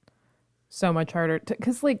so much harder.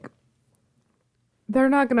 Because, they're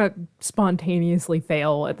not going to spontaneously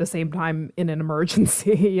fail at the same time in an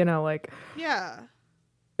emergency, Yeah.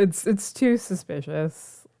 It's too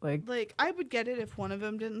suspicious. I would get it if one of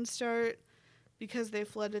them didn't start because they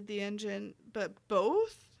flooded the engine, but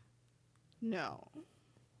both? No.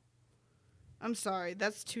 I'm sorry,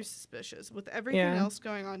 that's too suspicious. With everything else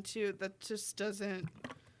going on too, that just doesn't.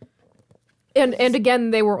 And again,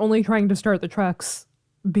 they were only trying to start the trucks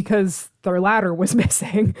because their ladder was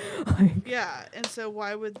missing. Yeah, and so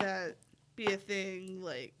why would that be a thing?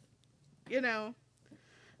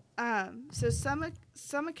 So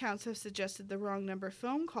some accounts have suggested the wrong number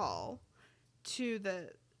phone call to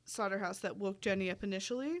the Sodder house that woke Jenny up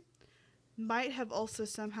initially might have also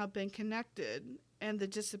somehow been connected and the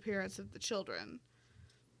disappearance of the children.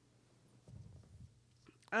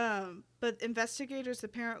 But investigators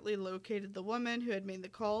apparently located the woman who had made the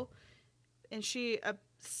call, and she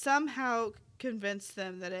somehow convinced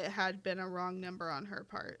them that it had been a wrong number on her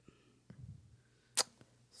part.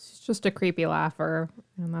 She's just a creepy laugher,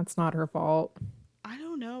 and that's not her fault. I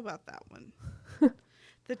don't know about that one.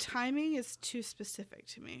 The timing is too specific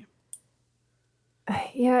to me.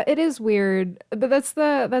 Yeah, it is weird. But that's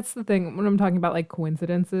the thing when I'm talking about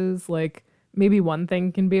coincidences. Maybe one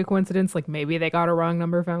thing can be a coincidence. Maybe they got a wrong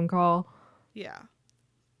number phone call. Yeah,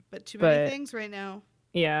 but too many things right now.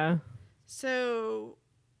 Yeah. So,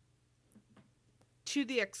 to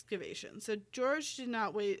the excavation. So George did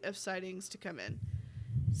not wait of sightings to come in.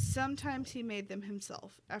 Sometimes he made them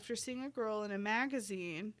himself. After seeing a girl in a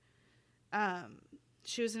magazine,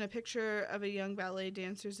 she was in a picture of a young ballet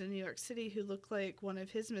dancers in New York City who looked like one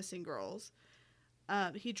of his missing girls.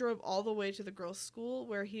 He drove all the way to the girl's school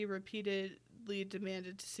where he repeatedly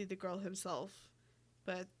demanded to see the girl himself,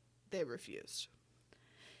 but they refused.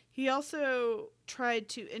 He also tried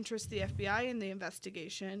to interest the FBI in the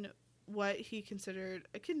investigation, what he considered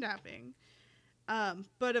a kidnapping.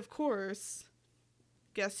 But of course,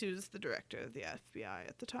 guess who's the director of the FBI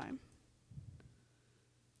at the time?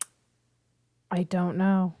 I don't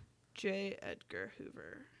know. J. Edgar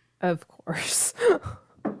Hoover. Of course.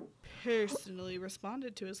 Personally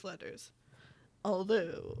responded to his letters.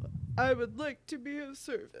 Although, I would like to be of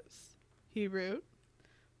service, he wrote.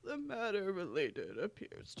 The matter related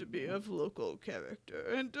appears to be of local character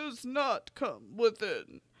and does not come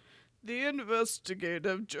within the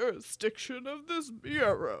investigative jurisdiction of this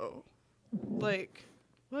bureau. What?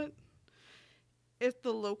 If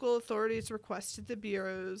the local authorities requested the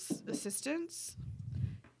bureau's assistance,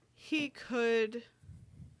 he could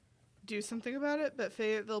do something about it, but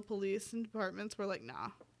Fayetteville police and departments were like, nah,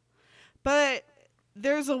 But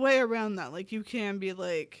there's a way around that. Like, you can be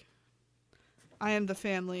like, I am the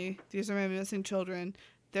family. These are my missing children.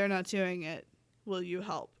 They're not doing it. Will you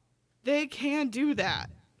help? They can do that.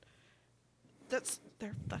 That's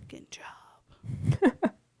their fucking job.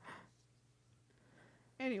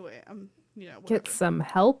 Anyway, whatever. Get some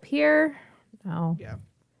help here? No. Yeah.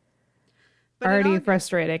 But Already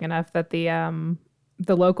frustrating enough that the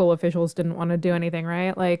local officials didn't want to do anything,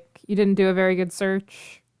 right? Like, you didn't do a very good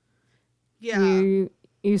search. Yeah.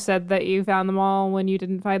 You said that you found them all when you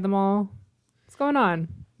didn't find them all. What's going on?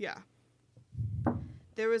 Yeah.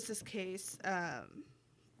 There was this case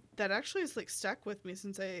that actually has like stuck with me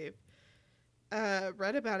since I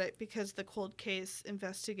read about it, because the cold case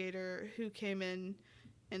investigator who came in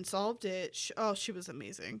and solved it, she was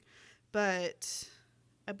amazing. But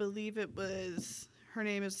I believe her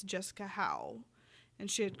name is Jessica Howe, and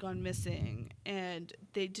she had gone missing, and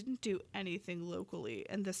they didn't do anything locally.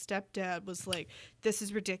 And the stepdad was like, this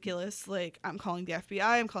is ridiculous. Like, I'm calling the FBI,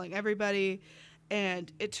 I'm calling everybody.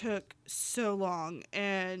 And it took so long.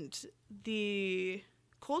 And the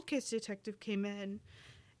cold case detective came in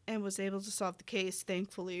and was able to solve the case,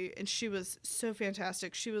 thankfully. And she was so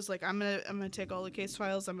fantastic. She was like, I'm gonna take all the case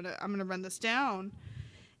files. I'm gonna run this down.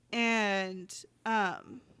 And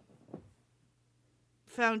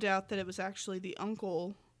found out that it was actually the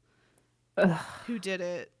uncle who did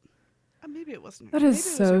it. Maybe it wasn't. That is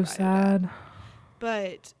so sad.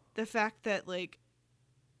 But the fact that, like,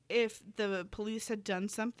 if the police had done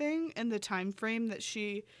something in the time frame that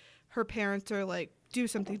her parents are like, do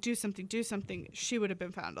something, she would have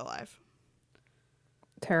been found alive.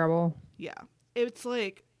 Terrible. Yeah. It's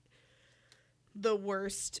like the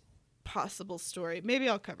worst possible story. Maybe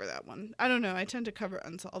I'll cover that one. I don't know. I tend to cover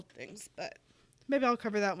unsolved things, but maybe I'll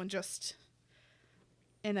cover that one just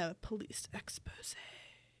in a police expose.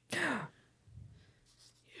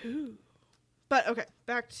 But okay,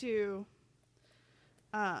 back to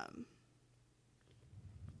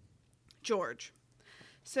George.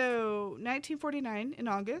 So 1949, in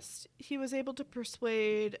August, he was able to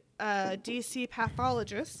persuade a DC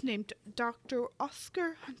pathologist named Dr.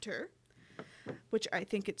 Oscar Hunter, which I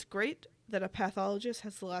think it's great that a pathologist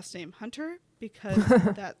has the last name Hunter, because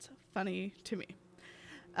that's funny to me,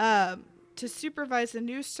 to supervise a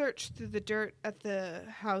new search through the dirt at the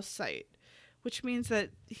house site, which means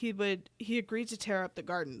that he agreed to tear up the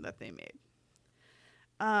garden that they made.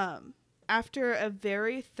 After a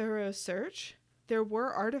very thorough search, there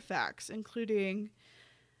were artifacts, including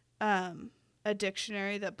a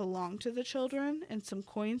dictionary that belonged to the children and some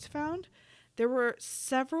coins found. There were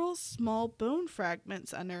several small bone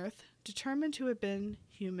fragments unearthed, determined to have been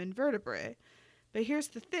human vertebrae. But here's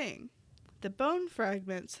the thing. The bone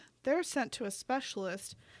fragments, they're sent to a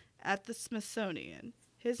specialist at the Smithsonian.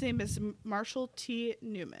 His name is Marshall T.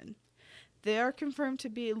 Newman. They are confirmed to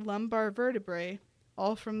be lumbar vertebrae,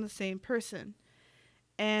 all from the same person.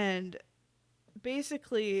 And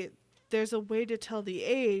basically, there's a way to tell the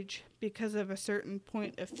age because of a certain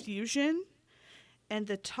point of fusion, and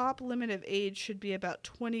the top limit of age should be about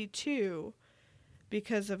 22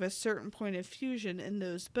 because of a certain point of fusion in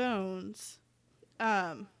those bones.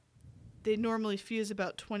 They normally fuse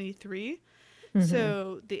about 23. Mm-hmm.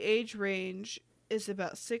 So the age range is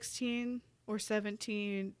about 16 or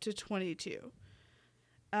 17 to 22.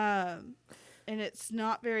 And it's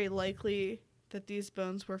not very likely that these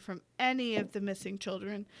bones were from any of the missing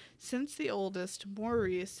children, since the oldest,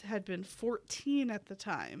 Maurice, had been 14 at the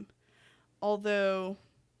time. Although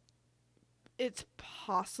it's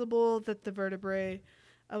possible that the vertebrae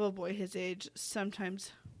of a boy his age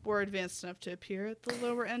sometimes were advanced enough to appear at the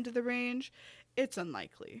lower end of the range, it's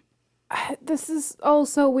unlikely. This is all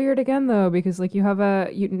so weird again, though, because like you have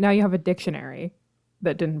a dictionary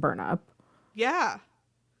that didn't burn up. Yeah.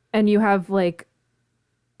 And you have like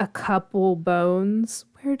a couple bones.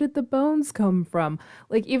 Where did the bones come from?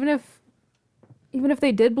 Like even if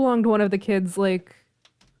they did belong to one of the kids, like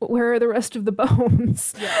where are the rest of the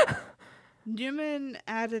bones? Yeah. Newman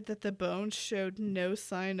added that the bones showed no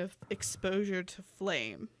sign of exposure to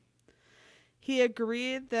flame. He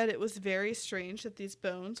agreed that it was very strange that these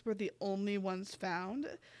bones were the only ones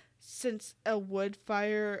found, since a wood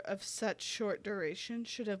fire of such short duration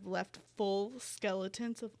should have left full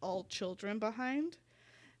skeletons of all children behind.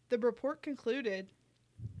 The report concluded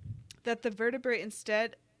that the vertebrae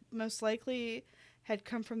instead most likely had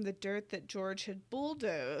come from the dirt that George had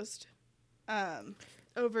bulldozed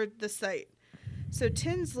over the site. So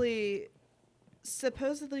Tinsley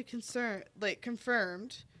supposedly confirmed.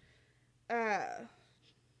 Do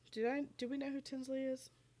we know who Tinsley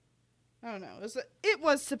is? I don't know. It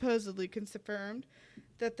was supposedly confirmed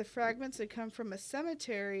that the fragments had come from a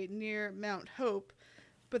cemetery near Mount Hope,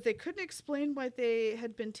 but they couldn't explain why they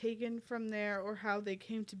had been taken from there or how they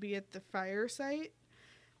came to be at the fire site.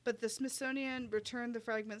 But the Smithsonian returned the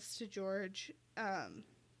fragments to George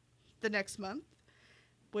the next month,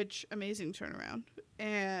 which amazing turnaround.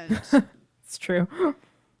 And It's true.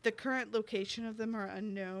 the current location of them are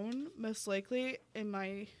unknown. Most likely, in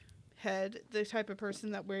my head, the type of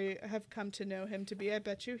person that we have come to know him to be, I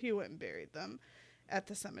bet you he went and buried them at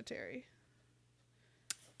the cemetery.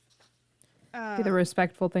 Be the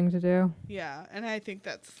respectful thing to do. Yeah, and I think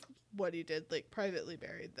that's what he did, like privately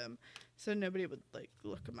buried them, so nobody would like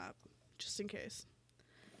look them up, just in case.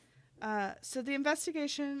 So the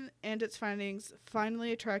investigation and its findings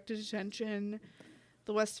finally attracted attention.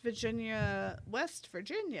 The West Virginia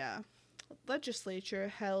legislature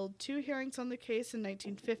held 2 hearings on the case in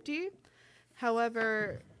 1950.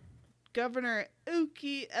 However, Governor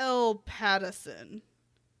Okie L. Pattison,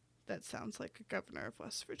 that sounds like a governor of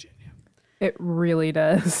West Virginia, It really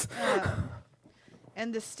does.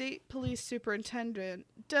 and the state police superintendent,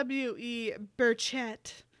 W.E.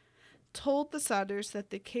 Burchett, told the Sodders that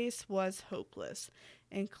the case was hopeless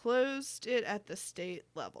and closed it at the state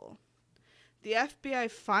level. The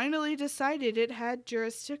FBI finally decided it had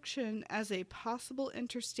jurisdiction as a possible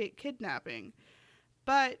interstate kidnapping,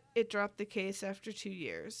 but it dropped the case after 2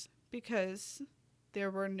 years because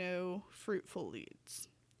there were no fruitful leads.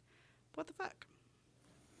 What the fuck?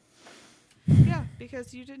 Yeah,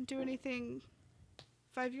 because you didn't do anything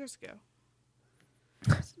 5 years ago.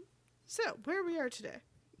 So, where we are today.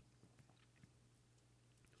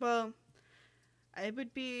 Well, I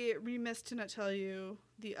would be remiss to not tell you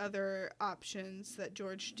the other options that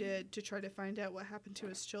George did to try to find out what happened to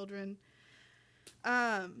his children.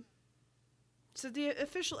 So the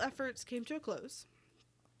official efforts came to a close.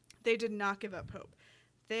 They did not give up hope.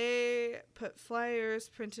 They put flyers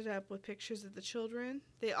printed up with pictures of the children.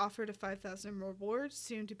 They offered a $5,000 reward,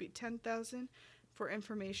 soon to be $10,000, for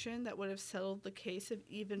information that would have settled the case of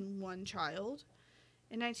even one child.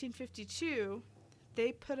 In 1952,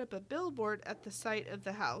 they put up a billboard at the site of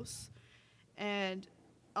the house, and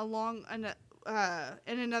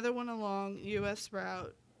another one along U.S.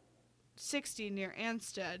 Route 60 near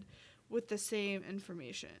Ansted with the same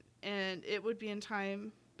information. And it would be in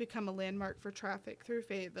time become a landmark for traffic through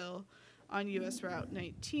Fayetteville on U.S. Route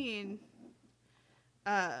 19,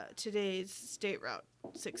 today's State Route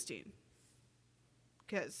 16.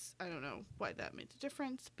 Because I don't know why that made a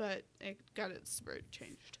difference, but it got its road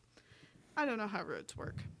changed. I don't know how roads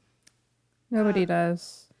work. Nobody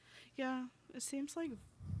does. Yeah, it seems like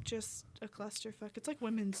just a clusterfuck. It's like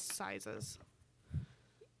women's sizes.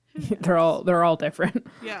 They're all different.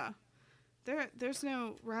 Yeah. There's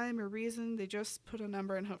no rhyme or reason. They just put a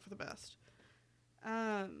number and hope for the best.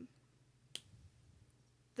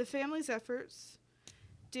 The family's efforts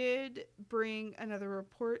did bring another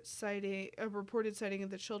reported sighting of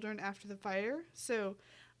the children after the fire. So,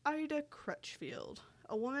 Ida Crutchfield,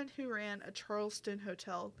 a woman who ran a Charleston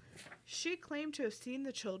hotel, she claimed to have seen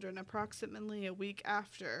the children approximately a week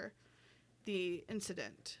after the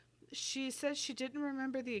incident. She says she didn't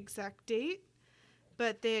remember the exact date,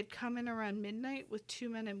 but they had come in around midnight with 2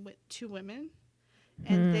 men and 2 women,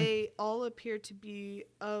 and they all appeared to be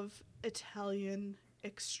of Italian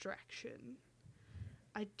extraction.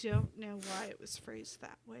 I don't know why it was phrased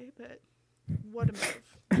that way, but what a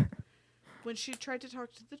move. When she tried to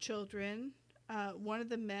talk to the children, one of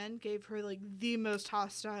the men gave her like the most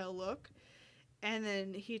hostile look, and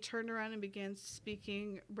then he turned around and began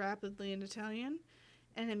speaking rapidly in Italian,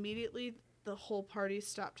 and immediately the whole party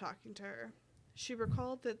stopped talking to her. She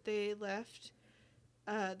recalled that they left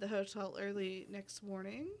the hotel early next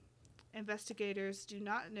morning. Investigators do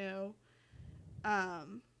not know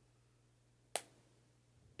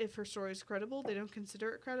if her story is credible. They don't consider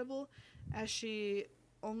it credible, as she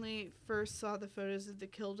only first saw the photos of the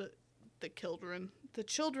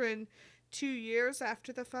children 2 years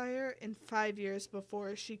after the fire and 5 years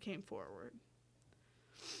before she came forward.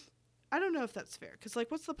 I don't know if that's fair, because,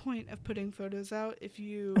 like, what's the point of putting photos out if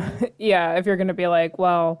you... Yeah, if you're going to be like,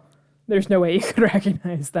 well, there's no way you could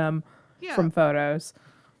recognize them from photos.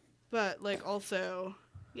 But, like, also,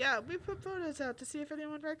 yeah, we put photos out to see if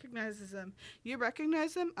anyone recognizes them. You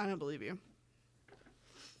recognize them? I don't believe you.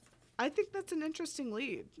 I think that's an interesting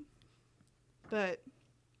lead. But,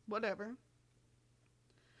 whatever.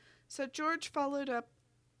 So George followed up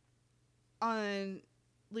on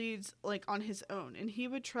leads like on his own, and he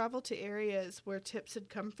would travel to areas where tips had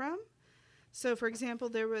come from. So, for example,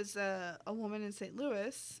 there was a woman in St.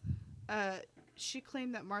 Louis. She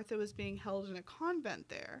claimed that Martha was being held in a convent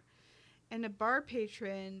there, And a bar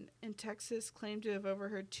patron in Texas claimed to have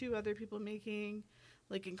overheard two other people making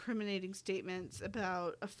like incriminating statements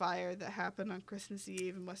about a fire that happened on Christmas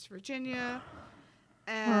Eve in West Virginia.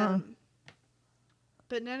 Huh.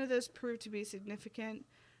 But none of those proved to be significant.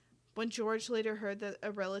 When George later heard that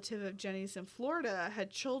a relative of Jenny's in Florida had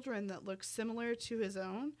children that looked similar to his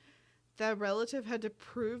own, that relative had to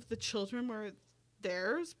prove the children were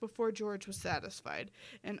theirs before George was satisfied.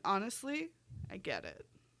 And honestly, I get it.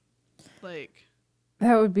 Like,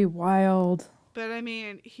 That would be wild. but I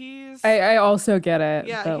mean, he's I also get it.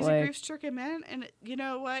 yeah, But he's a like, grief-stricken man, and you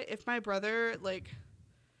know what? If my brother like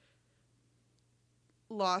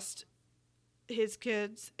lost his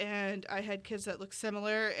kids and I had kids that look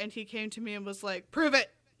similar and he came to me and was like, "Prove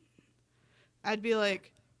it." I'd be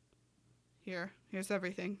like, here's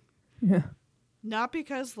everything. yeah. Not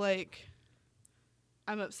because like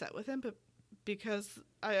I'm upset with him, but because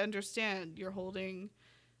I understand you're holding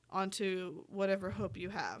onto whatever hope you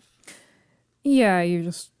have. Yeah, you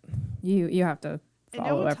just you have to And no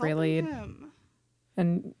follow one's every helping lead. him.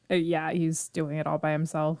 And yeah, he's doing it all by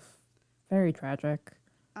himself. Very tragic.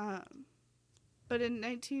 But in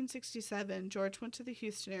 1967, George went to the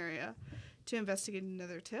Houston area to investigate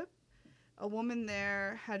another tip. A woman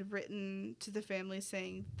there had written to the family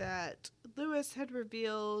saying that Lewis had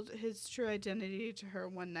revealed his true identity to her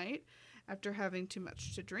one night after having too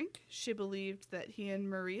much to drink. She believed that he and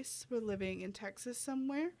Maurice were living in Texas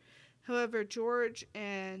somewhere. However, George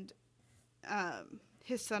and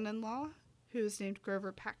his son-in-law, who was named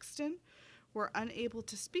Grover Paxton, were unable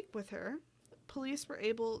to speak with her. Police were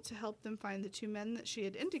able to help them find the two men that she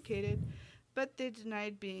had indicated, but they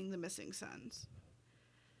denied being the missing sons.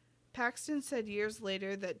 Paxton said years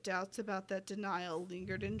later that doubts about that denial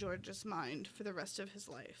lingered in George's mind for the rest of his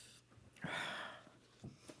life.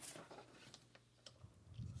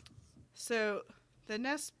 So the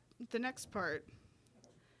next part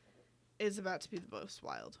is about to be the most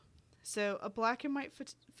wild. So a black and white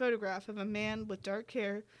photograph of a man with dark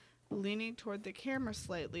hair leaning toward the camera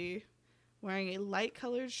slightly, wearing a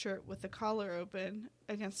light-colored shirt with the collar open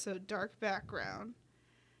against a dark background,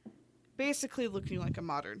 basically looking like a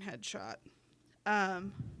modern headshot.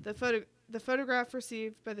 The photograph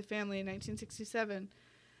received by the family in 1967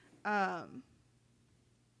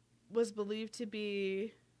 was believed to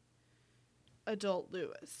be adult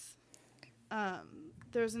Lewis.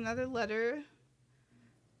 There's another letter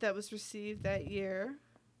that was received that year,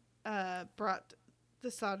 brought the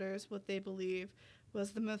Sodders what they believe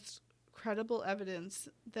was the most credible evidence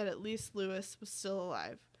that at least Lewis was still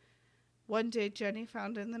alive. One day, Jenny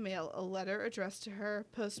found in the mail a letter addressed to her,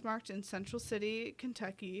 postmarked in Central City,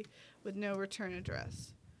 Kentucky, with no return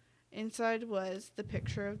address. Inside was the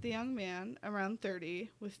picture of the young man, around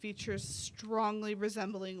 30, with features strongly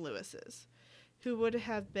resembling Lewis's, who would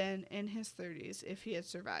have been in his 30s if he had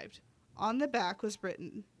survived. On the back was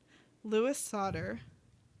written, "Lewis Sodder,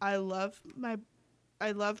 I love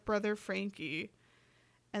brother Frankie,"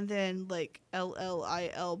 and then like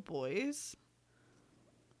LLIL boys,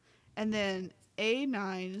 and then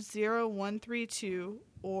A90132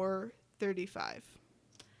 or 35.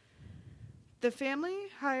 The family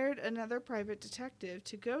hired another private detective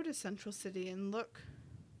to go to Central City and look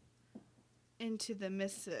into the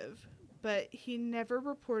missive, but he never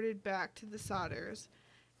reported back to the Sodders,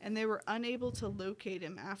 and they were unable to locate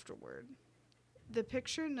him afterward. The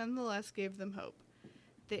picture nonetheless gave them hope.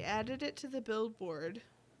 They added it to the billboard,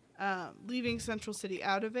 leaving Central City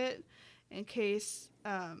out of it in case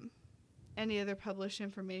any other published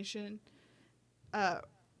information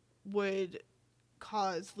would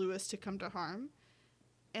cause Lewis to come to harm,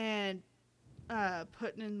 and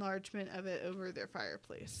put an enlargement of it over their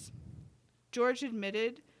fireplace. George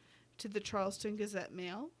admitted to the Charleston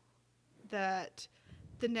Gazette-Mail that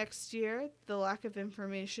the next year the lack of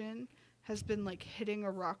information has been like hitting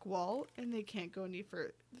a rock wall and they can't go any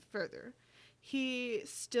further. He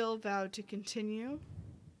still vowed to continue,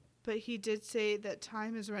 but he did say that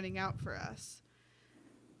time is running out for us.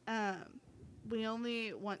 We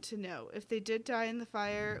only want to know. If they did die in the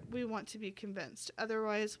fire, we want to be convinced.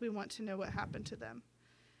 Otherwise, we want to know what happened to them.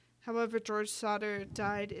 However, George Sodder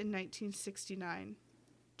died in 1969.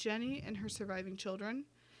 Jenny and her surviving children,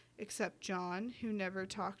 except John, who never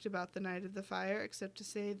talked about the night of the fire except to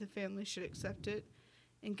say the family should accept it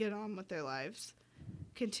and get on with their lives,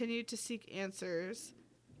 continued to seek answers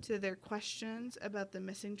to their questions about the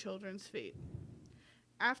missing children's fate.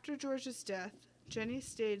 After George's death, Jenny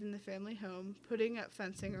stayed in the family home, putting up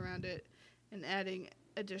fencing around it and adding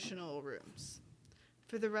additional rooms.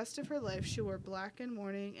 For the rest of her life, she wore black in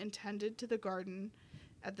mourning and tended to the garden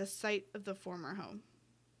at the site of the former home.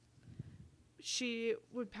 she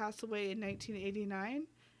would pass away in 1989,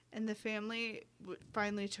 and the family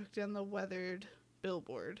finally took down the weathered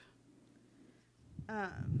billboard.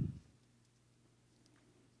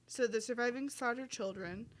 So the surviving Sauter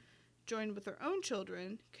children, joined with their own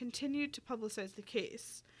children, continued to publicize the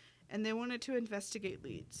case, and they wanted to investigate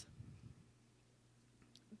leads.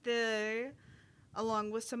 They,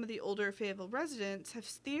 along with some of the older Fayetteville residents, have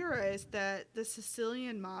theorized that the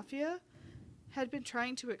Sicilian mafia had been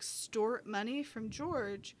trying to extort money from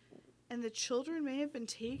George, and the children may have been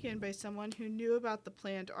taken by someone who knew about the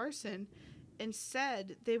planned arson and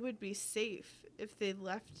said they would be safe if they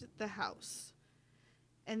left the house.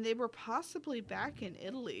 And they were possibly back in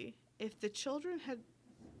Italy. If the children had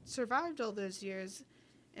survived all those years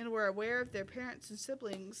and were aware of their parents and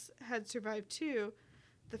siblings had survived too,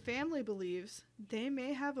 the family believes they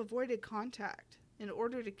may have avoided contact in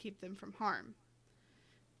order to keep them from harm.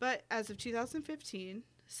 But as of 2015,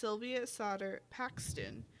 Sylvia Sauter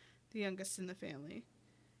Paxton, the youngest in the family,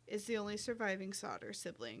 is the only surviving Sauter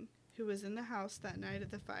sibling who was in the house that night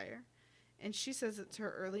of the fire, and she says it's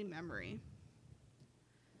her early memory.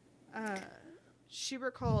 She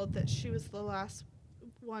recalled that she was the last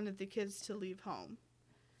one of the kids to leave home.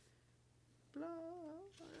 Blah,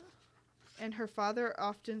 blah. And her father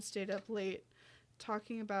often stayed up late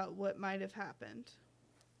talking about what might have happened.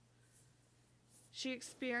 She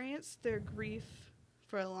experienced their grief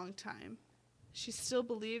for a long time. She still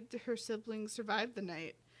believed her siblings survived the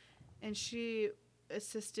night, and she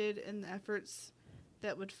assisted in the efforts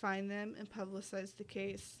that would find them and publicize the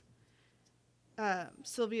case.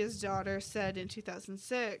 Sylvia's daughter said in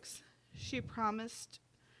 2006 she promised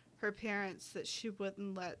her parents that she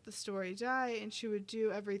wouldn't let the story die and she would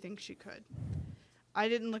do everything she could. I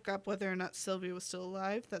didn't look up whether or not Sylvia was still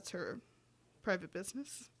alive. That's her private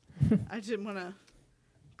business. I didn't want to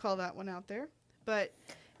call that one out there. But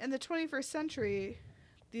in the 21st century,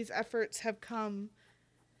 these efforts have come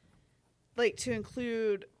to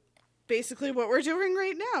include basically what we're doing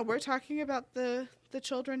right now. We're talking about the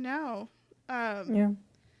children now.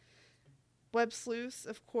 Web sleuths,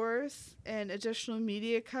 of course, and additional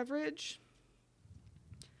media coverage.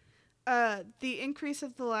 The increase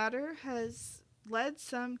of the latter has led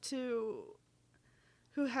some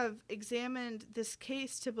who have examined this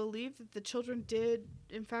case to believe that the children did,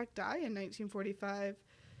 in fact, die in 1945.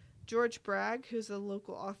 George Bragg, who's a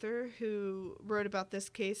local author who wrote about this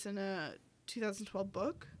case in a 2012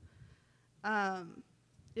 book.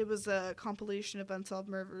 It was a compilation of unsolved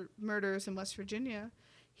murders in West Virginia.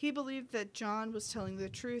 He believed that John was telling the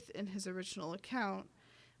truth in his original account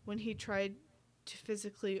when he tried to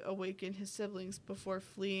physically awaken his siblings before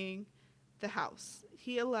fleeing the house.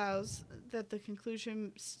 He allows that the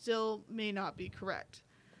conclusion still may not be correct.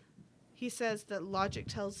 He says that logic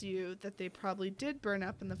tells you that they probably did burn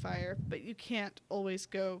up in the fire, but you can't always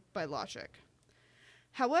go by logic.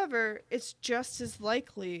 However, it's just as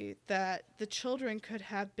likely that the children could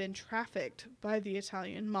have been trafficked by the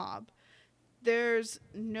Italian mob. There's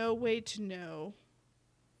no way to know,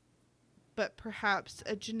 but perhaps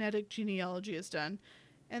a genetic genealogy is done,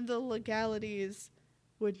 and the legalities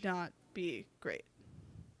would not be great.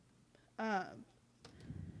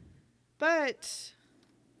 But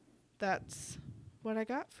that's what I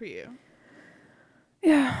got for you.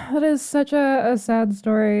 Yeah, that is such a sad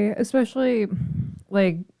story, especially,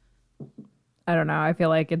 I don't know, I feel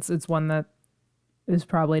like it's one that is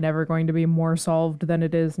probably never going to be more solved than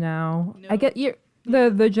it is now. No. I get you.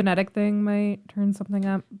 The genetic thing might turn something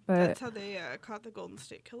up, but That's how they caught the Golden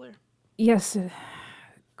State Killer. Yes,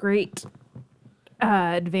 great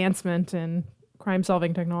advancement in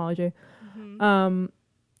crime-solving technology. Mm-hmm.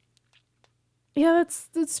 Yeah,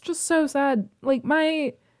 that's just so sad.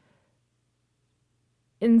 My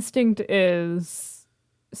instinct is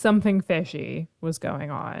something fishy was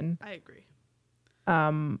going on. I agree.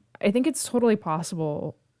 I think it's totally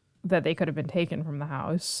possible that they could have been taken from the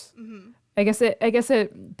house. Mm-hmm. I guess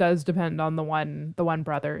it does depend on the one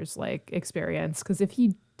brother's experience, because if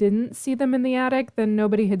he didn't see them in the attic, then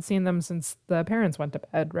nobody had seen them since the parents went to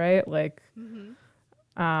bed, right?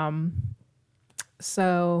 Mm-hmm.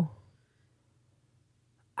 So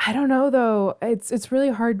I don't know though. It's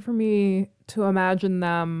really hard for me to imagine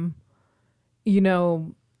them,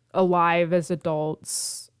 alive as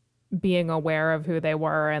adults, being aware of who they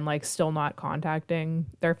were and still not contacting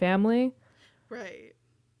their family. Right.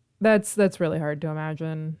 That's really hard to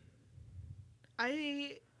imagine.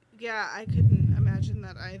 I couldn't imagine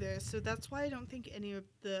that either. So that's why I don't think any of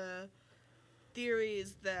the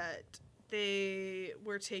theories that they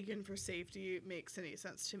were taken for safety makes any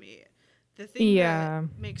sense to me. The thing that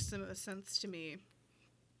makes the most sense to me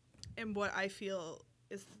and what I feel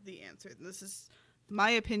is the answer. This is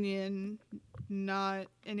my opinion, not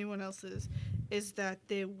anyone else's, is that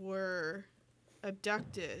they were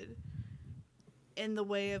abducted in the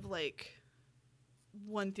way of, like,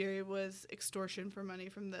 one theory was extortion for money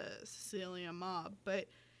from the Sicilian mob, but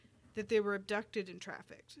that they were abducted and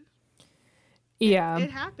trafficked. Yeah.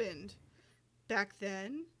 It happened back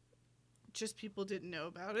then. Just people didn't know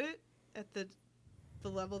about it at the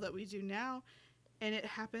level that we do now, and it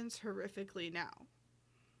happens horrifically now.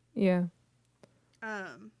 Yeah.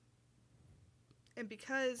 And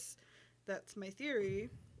because that's my theory,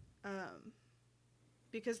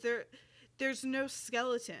 because there's no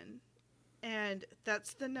skeleton, and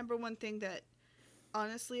that's the number one thing that,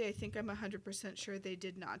 honestly, I think I'm 100% sure they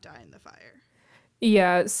did not die in the fire.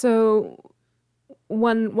 Yeah, so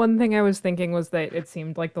one thing I was thinking was that it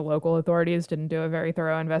seemed like the local authorities didn't do a very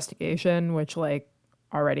thorough investigation, which, like,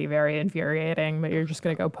 already very infuriating, but you're just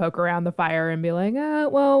gonna go poke around the fire and be like,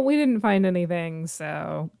 well, we didn't find anything,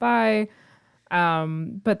 so bye.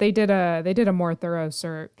 But they did a more thorough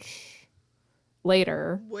search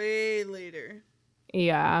later. Way later.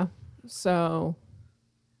 Yeah. So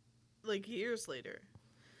Like years later.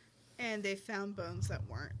 And they found bones that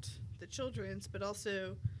weren't the children's, but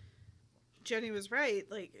also Jenny was right.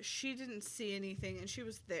 Like, she didn't see anything, and she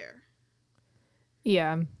was there.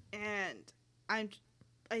 yeah. And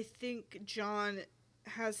I think John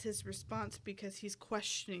has his response because he's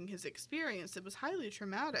questioning his experience. It was highly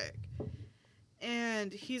traumatic,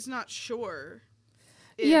 and he's not sure.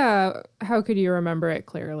 Yeah, how could you remember it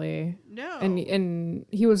clearly? No. And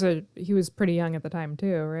he was pretty young at the time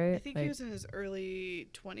too, right? I think he was in his early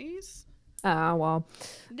 20s. Well.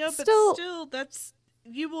 No, but still that's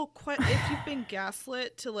you will if you've been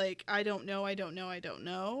gaslit to, like, I don't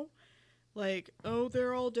know. Like, oh,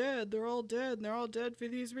 they're all dead, and they're all dead for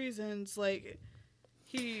these reasons. Like,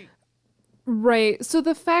 Right. So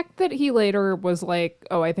the fact that he later was like,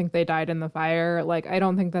 oh, I think they died in the fire, like, I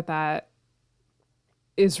don't think that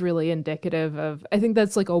is really indicative of, I think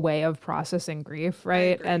that's like a way of processing grief,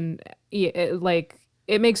 right? And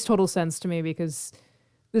it makes total sense to me because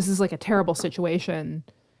this is like a terrible situation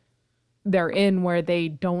they're in where they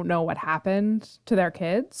don't know what happened to their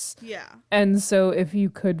kids. Yeah. And so if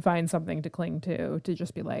you could find something to cling to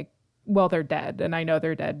just be like, well, they're dead, and I know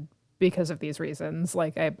they're dead because of these reasons,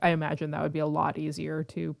 like, I imagine that would be a lot easier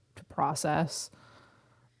to process.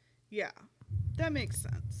 Yeah, that makes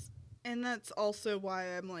sense. And that's also why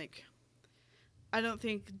I'm like, I don't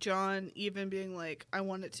think John even being like, I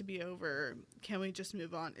want it to be over, can we just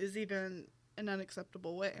move on, is even an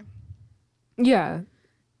unacceptable way. Yeah.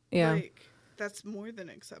 Yeah. Like, that's more than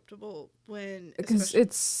acceptable when... Because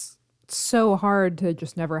it's so hard to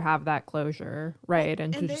just never have that closure, right?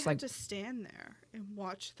 And to they just have like to stand there and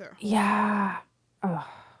watch their home. Yeah. Oh.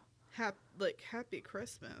 Happy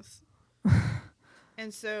Christmas.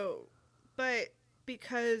 And so, but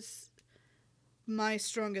because my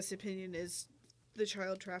strongest opinion is the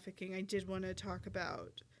child trafficking, I did want to talk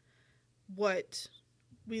about what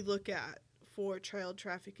we look at for child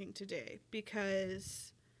trafficking today,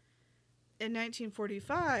 because in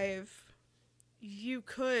 1945, you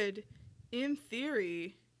could, in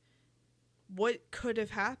theory, what could have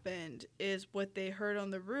happened is what they heard on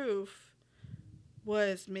the roof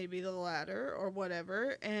was maybe the ladder or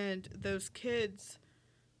whatever, and those kids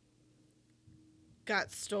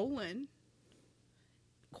got stolen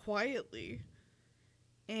quietly,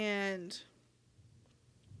 and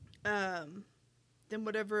then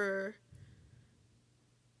whatever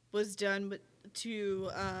was done to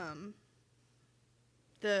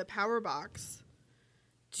the power box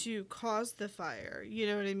to cause the fire, you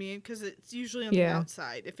know what I mean? Because it's usually on the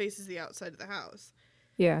outside. It faces the outside of the house.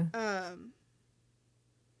 Yeah.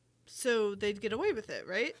 So they'd get away with it,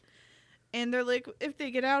 right? And they're like, if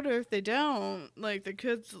they get out or if they don't, like, the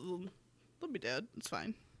kids, they'll be dead. It's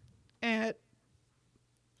fine. And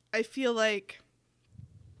I feel like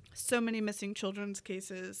so many missing children's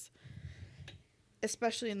cases,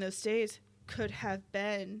 especially in those days, could have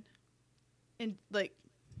been in, like,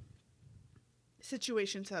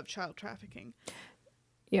 situations of child trafficking.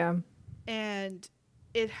 Yeah. And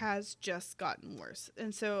it has just gotten worse.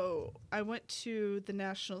 And so I went to the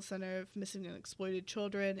National Center of Missing and Exploited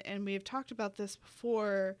Children, and we have talked about this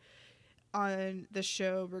before on the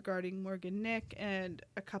show regarding Morgan Nick and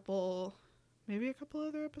maybe a couple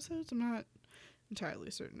other episodes. I'm not entirely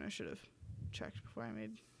certain. I should have checked before I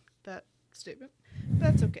made that statement. But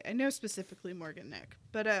that's okay. I know specifically Morgan Nick.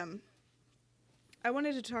 But I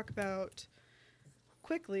wanted to talk about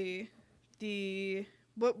quickly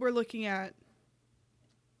what we're looking at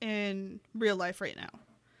in real life right now.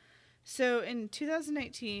 So in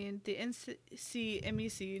 2019, the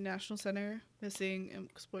NCMEC, National Center Missing and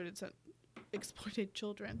Exploited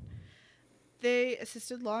Children, they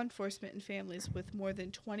assisted law enforcement and families with more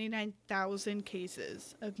than 29,000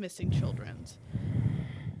 cases of missing children.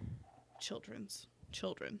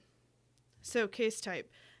 So case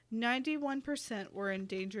type, 91% were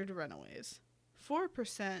endangered runaways.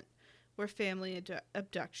 4% were family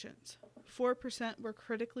abductions. 4% were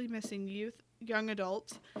critically missing young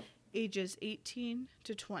adults ages 18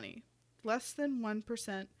 to 20. Less than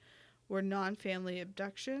 1% were non-family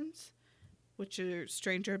abductions, which are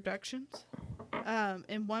stranger abductions.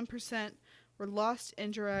 And 1% were lost,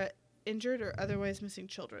 injured, or otherwise missing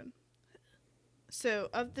children. So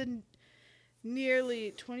of the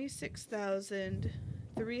nearly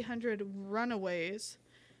 26,300 runaways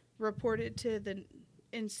reported to the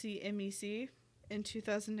NCMEC in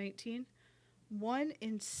 2019, 1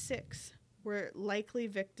 in 6 were likely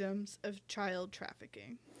victims of child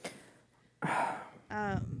trafficking.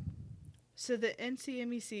 So the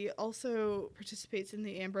NCMEC also participates in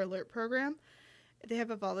the Amber Alert program. They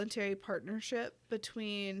have a voluntary partnership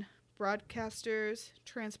between broadcasters,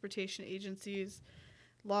 transportation agencies,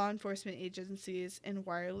 law enforcement agencies, and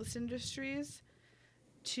wireless industries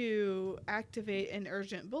to activate an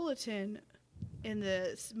urgent bulletin in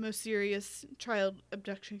the most serious child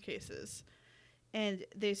abduction cases. And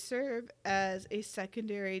they serve as a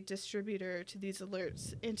secondary distributor to these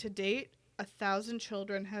alerts. And to date, 1,000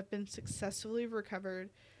 children have been successfully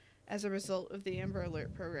recovered as a result of the Amber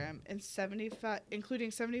Alert program, and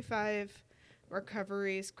including 75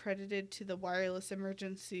 recoveries credited to the Wireless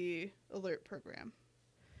Emergency Alert program.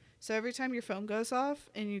 So every time your phone goes off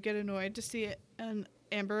and you get annoyed to see an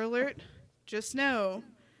Amber Alert, just know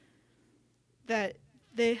that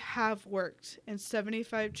they have worked, and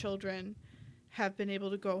 75 children have been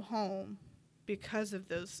able to go home because of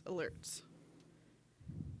those alerts.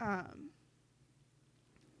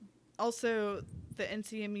 Also, the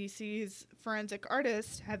NCMEC's forensic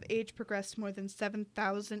artists have age progressed more than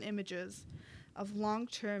 7,000 images of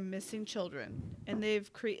long-term missing children, and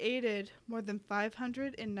they've created more than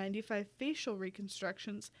 595 facial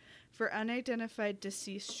reconstructions for unidentified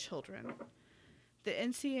deceased children. The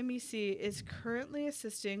NCMEC is currently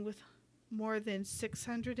assisting with more than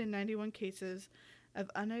 691 cases of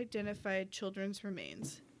unidentified children's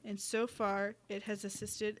remains, and so far it has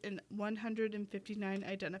assisted in 159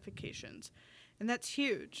 identifications. And that's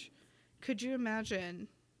huge. Could you imagine,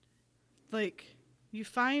 like, you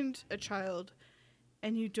find a child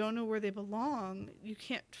and you don't know where they belong, you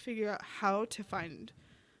can't figure out how to find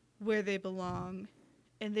where they belong,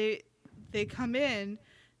 and they come in,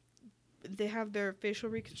 they have their facial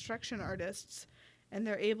reconstruction artists, and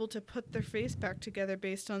they're able to put their face back together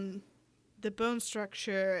based on the bone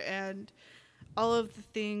structure and all of the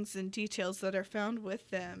things and details that are found with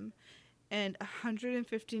them, and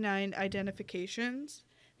 159 identifications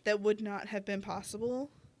that would not have been possible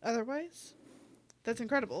otherwise. That's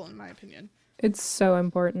incredible, in my opinion. It's so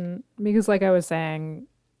important because, like I was saying,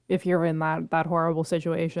 if you're in that horrible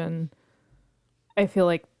situation, I feel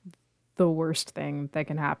like the worst thing that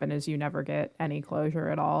can happen is you never get any closure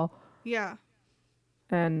at all. Yeah.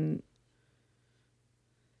 And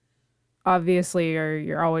obviously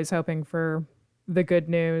you're always hoping for the good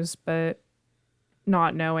news, but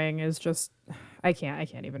not knowing is just I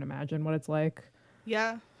can't even imagine what it's like.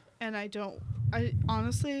 Yeah. And I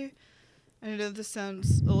honestly, I know this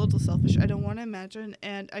sounds a little selfish. I don't want to imagine,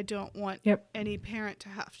 and I don't want any parent to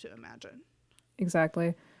have to imagine.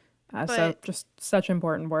 Exactly. So just such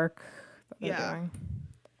important work that they're doing.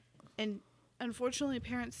 And unfortunately,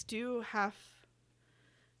 parents do have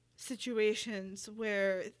situations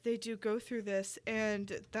where they do go through this,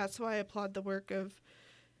 and that's why I applaud the work of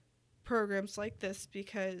programs like this,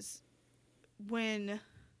 because when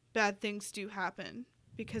bad things do happen,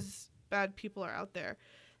 because bad people are out there,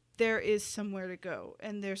 there is somewhere to go,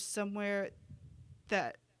 and there's somewhere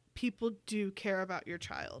that people do care about your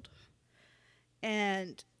child.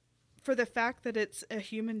 And for the fact that it's a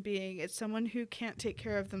human being, it's someone who can't take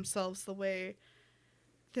care of themselves the way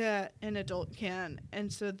that an adult can,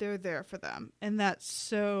 and so they're there for them, and that's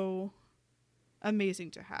so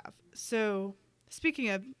amazing to have. So speaking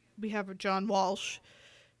of, we have John Walsh,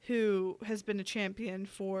 who has been a champion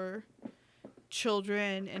for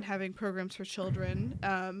children and having programs for children.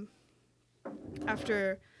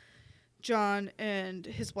 After John and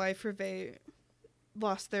his wife Hervé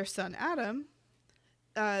lost their son Adam,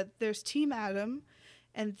 there's Team Adam,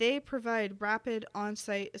 and they provide rapid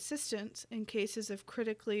on-site assistance in cases of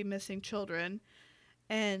critically missing children,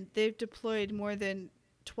 and they've deployed more than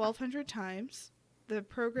 1,200 times. The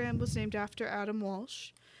program was named after Adam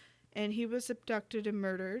Walsh, and he was abducted and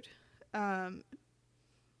murdered. And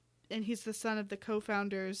he's the son of the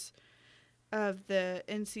co-founders of the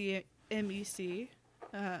NCMEC,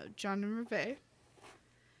 John and Reve.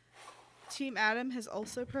 Team Adam has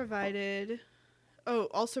also provides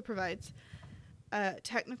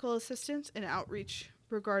technical assistance and outreach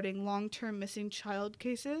regarding long-term missing child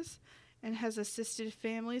cases, and has assisted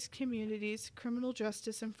families, communities, criminal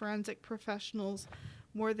justice, and forensic professionals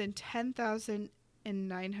more than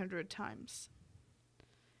 10,900 times.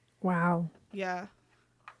 Wow. Yeah.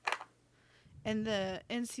 And the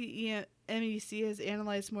NCMEC has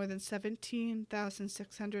analyzed more than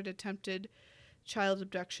 17,600 attempted child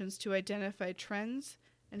abductions to identify trends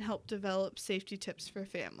and help develop safety tips for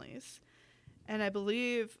families. And I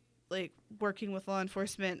believe, like, working with law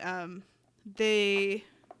enforcement, they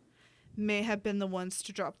may have been the ones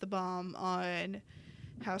to drop the bomb on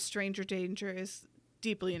how stranger danger is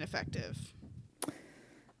deeply ineffective.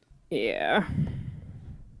 Yeah.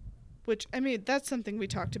 Which, I mean, that's something we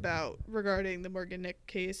talked about regarding the Morgan Nick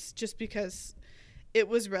case, just because it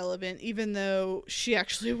was relevant, even though she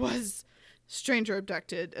actually was stranger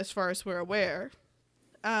abducted, as far as we're aware.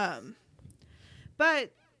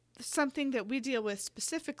 But something that we deal with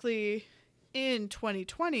specifically in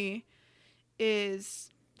 2020 is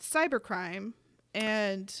cybercrime.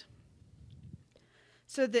 And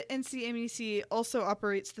so the NCMEC also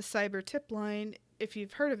operates the cyber tip line, if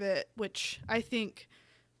you've heard of it, which I think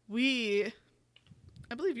I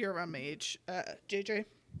believe you're around my age, JJ,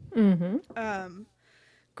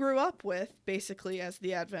 grew up with, basically, as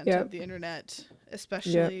the advent of the internet,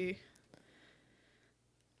 especially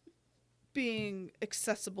being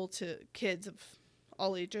accessible to kids of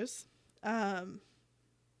all ages.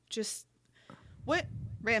 Just went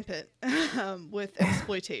rampant with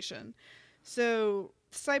exploitation. So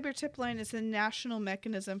Cyber Tip Line is a national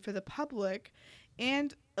mechanism for the public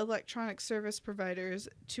and electronic service providers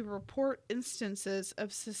to report instances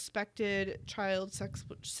of suspected child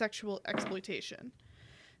sexual exploitation.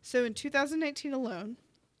 So in 2019 alone,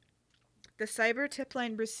 the Cyber Tip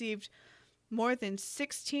Line received more than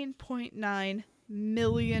 16.9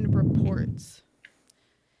 million reports.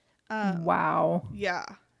 Wow. Yeah.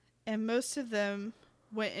 And most of them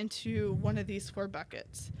went into one of these 4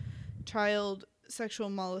 buckets: child sexual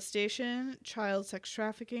molestation, child sex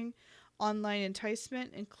trafficking, online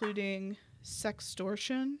enticement, including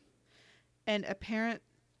sextortion, and apparent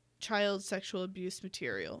child sexual abuse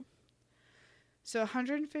material. So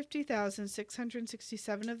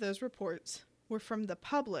 150,667 of those reports were from the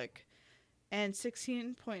public, and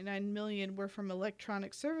 16.9 million were from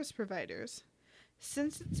electronic service providers.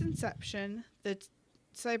 Since its inception, the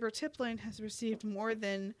Cyber Tip Line has received more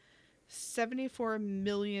than 74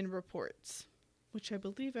 million reports, which I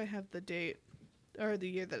believe I have the date or the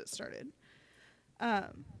year that it started.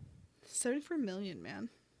 74 million, man.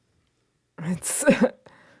 It's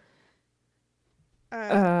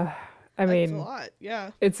I mean, that's a lot,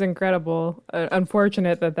 yeah. it's incredible.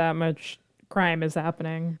 Unfortunate that much crime is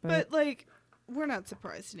happening, But like, we're not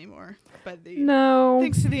surprised anymore by no.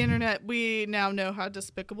 Thanks to the internet, we now know how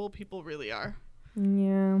despicable people really are.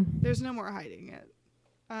 Yeah. There's no more hiding it.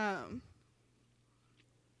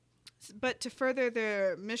 But to further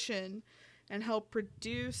their mission and help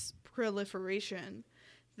reduce proliferation,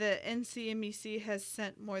 the NCMEC has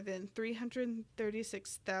sent more than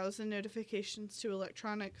 336,000 notifications to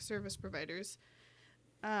electronic service providers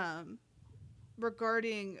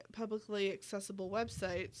regarding publicly accessible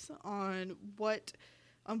websites on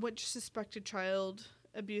which suspected child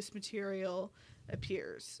abuse material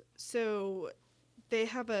appears. So they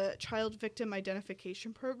have a child victim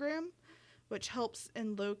identification program, which helps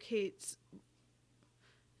and locates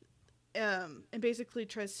and basically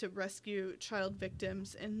tries to rescue child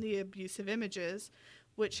victims in the abusive images,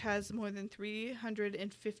 which has more than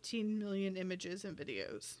 315 million images and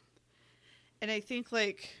videos. And I think,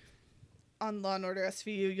 like, on Law & Order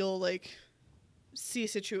SVU, you'll, like, see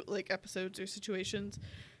episodes or situations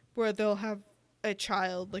where they'll have a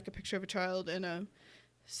child, like a picture of a child in a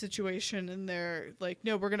situation, and they're like,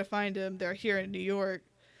 no, we're going to find him. They're here in New York.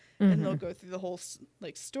 Mm-hmm. And they'll go through the whole,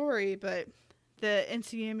 like, story. But the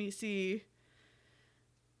NCMEC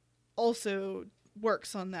also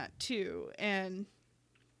works on that, too. And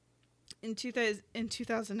in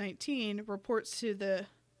 2019, reports to the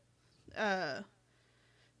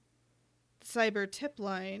Cyber Tip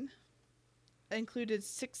Line included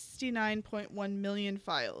 69.1 million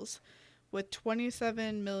files with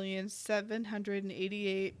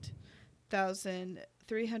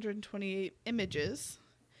 27,788,328 images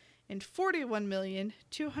and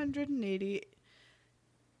 41,280,000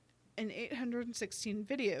 and 816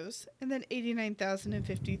 videos, and then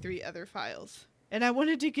 89,053 other files. And I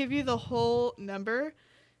wanted to give you the whole number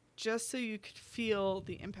just so you could feel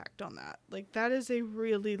the impact on that. Like, that is a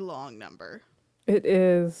really long number. It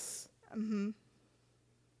is.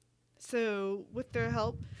 So, with their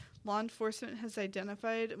help, law enforcement has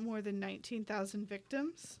identified more than 19,000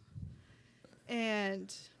 victims,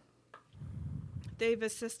 and they've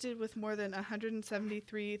assisted with more than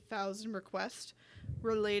 173,000 requests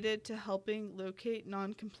related to helping locate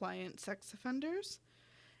non-compliant sex offenders.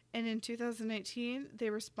 And in 2019, they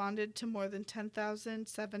responded to more than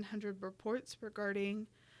 10,700 reports regarding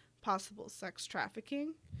possible sex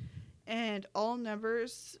trafficking. And all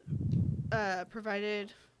numbers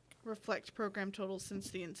provided reflect program totals since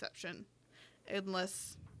the inception,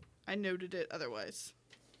 unless I noted it otherwise,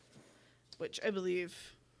 which I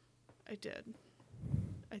believe I did.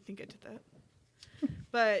 I think I did that.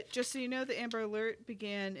 But just so you know, the Amber Alert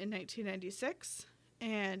began in 1996,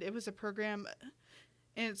 and it was a program,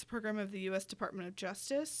 and it's a program of the U.S. Department of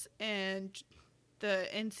Justice, and the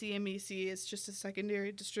NCMEC is just a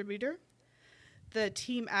secondary distributor. The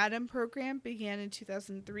Team Adam program began in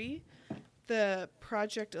 2003. The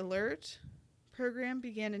Project Alert program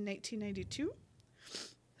began in 1992.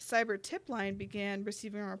 Cyber Tip Line began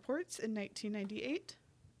receiving reports in 1998.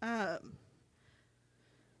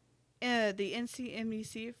 The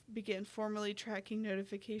NCMEC began formally tracking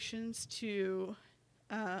notifications to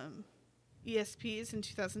ESPs in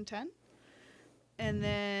 2010. And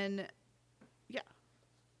then, yeah.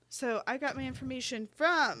 So I got my information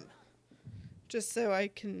from, just so I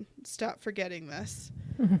can stop forgetting this,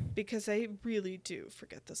 because I really do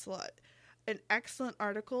forget this a lot, an excellent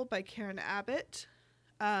article by Karen Abbott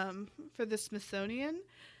for the Smithsonian.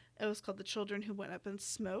 It was called "The Children Who Went Up in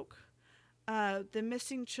Smoke." The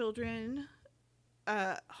Missing Children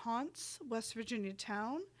Haunts West Virginia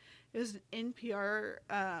Town. It was an NPR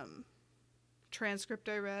transcript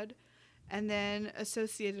I read. And then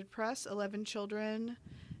Associated Press, 11 children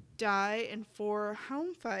die in 4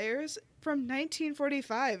 home fires from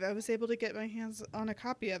 1945. I was able to get my hands on a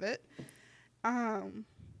copy of it. And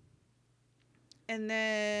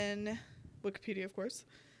then Wikipedia, of course.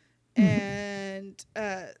 And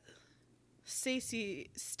Stacy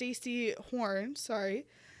Horn, sorry.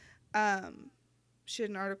 She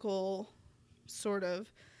had an article, sort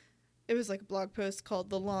of. It was like a blog post called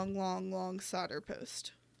 "The Long, Long, Long Solder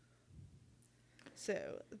Post."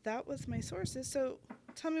 So that was my sources. So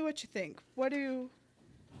tell me what you think. What do you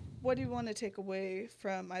want to take away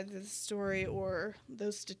from either the story or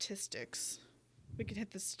those statistics? We can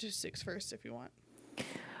hit the statistics first if you want.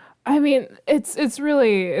 I mean, it's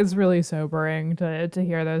really sobering to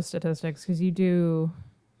hear those statistics, because you do.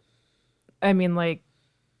 I mean, like,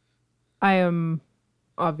 I am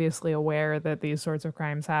obviously aware that these sorts of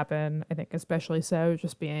crimes happen. I think especially so,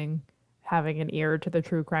 just having an ear to the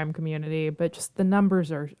true crime community, but just the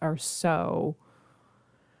numbers are so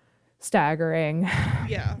staggering.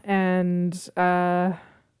 Yeah. And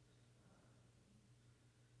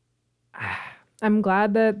I'm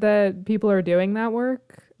glad that people are doing that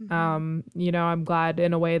work. I'm glad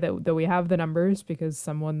in a way that we have the numbers, because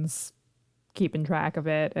someone's keeping track of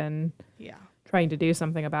it and trying to do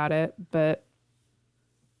something about it. But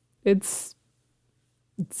it's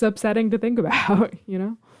upsetting to think about,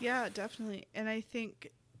 Yeah, definitely. And I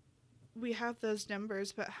think we have those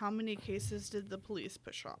numbers, but how many cases did the police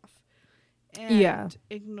push off and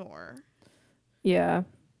ignore? Yeah.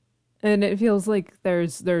 And it feels like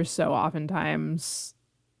there's so oftentimes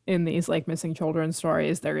in these like missing children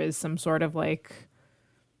stories, there is some sort of like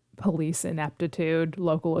police ineptitude,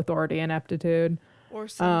 local authority ineptitude, or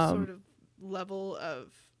some sort of level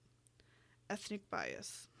of ethnic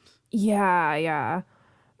bias. Yeah.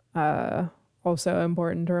 Also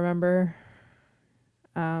important to remember.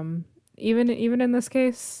 Even in this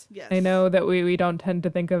case, yes. I know that we don't tend to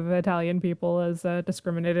think of Italian people as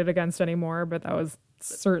discriminated against anymore, but that was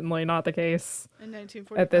certainly not the case in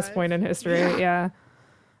 1945 at this point in history. Yeah.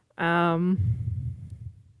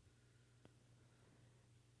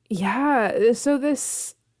 So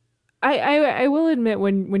this, I will admit,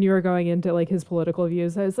 when you were going into like his political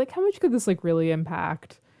views, I was like, how much could this like really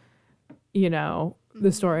impact,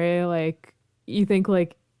 the story? Like, you think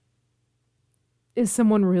like, is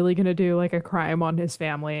someone really going to do like a crime on his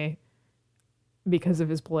family because of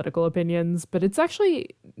his political opinions? But it's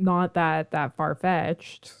actually not that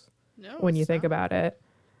far-fetched when you think about it.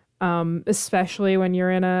 Especially when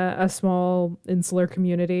you're in a small insular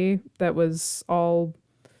community that was all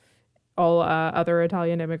other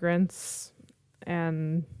Italian immigrants.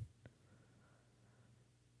 And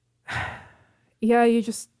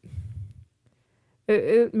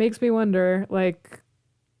it makes me wonder, like,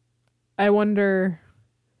 I wonder,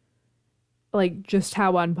 like, just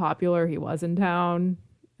how unpopular he was in town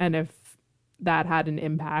and if that had an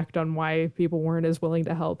impact on why people weren't as willing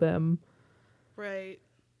to help him. Right.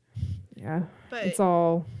 Yeah. It's But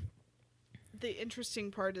all the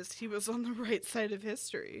interesting part is he was on the right side of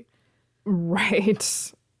history.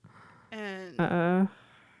 right. And, Uh,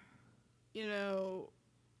 you know,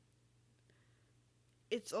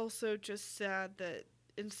 it's also just sad that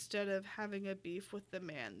instead of having a beef with the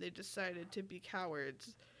man, they decided to be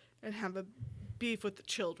cowards and have a beef with the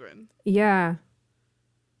children. yeah.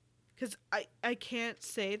 Because I can't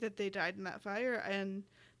say that they died in that fire, and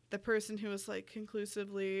the person who was like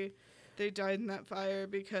conclusively they died in that fire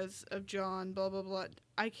because of John, blah blah blah.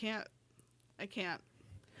 I can't.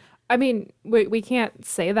 I mean, we can't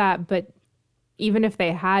say that, but even if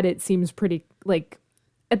they had, it seems pretty, like,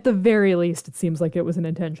 at the very least, it seems like it was an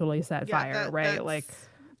intentionally set Yeah, fire, right? Like,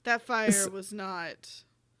 that fire was not.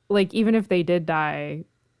 like even if they did die,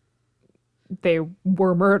 they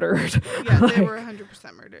were murdered. Yeah, they Like, were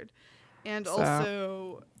 100% murdered, and so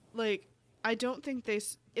also like I don't think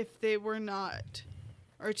if they were not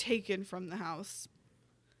or taken from the house,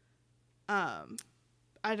 um,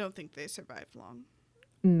 I don't think they survived long.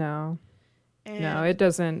 no, no, And it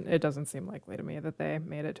doesn't seem likely to me that they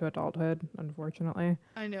made it to adulthood, unfortunately.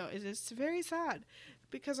 I know it is very sad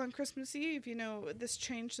because on Christmas Eve, this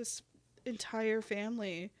changed this entire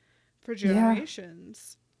family for Yeah,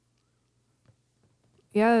 generations.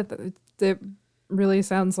 yeah, it really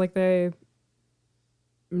sounds like they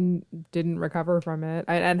didn't recover from it.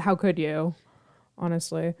 And how could you,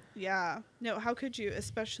 honestly? Yeah. No, how could you?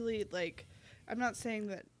 Especially, like, I'm not saying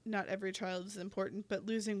that not every child is important, but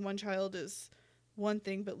losing one child is one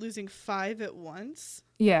thing, but losing five at once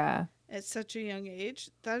Yeah, at such a young age,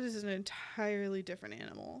 that is an entirely different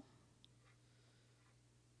animal.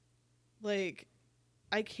 Like,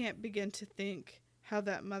 I can't begin to think how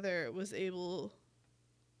that mother was able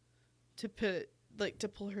to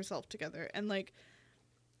pull herself together. And, like,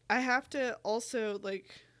 I have to also, like,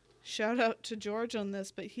 shout out to George on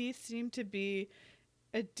this, but he seemed to be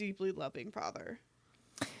a deeply loving father.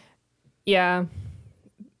 yeah.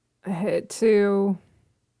 To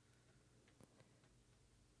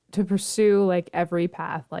pursue like every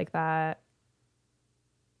path like that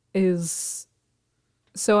is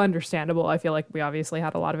so understandable. I feel like we obviously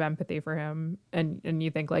had a lot of empathy for him, and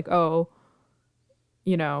you think like, oh,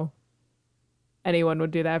 you know, anyone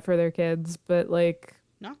would do that for their kids, but like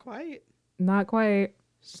Not quite. not quite.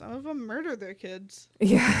 Some of them murder their kids.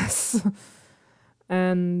 Yes.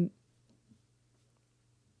 And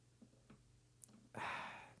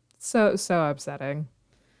so upsetting.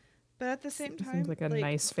 But at the same Seems time, like a like,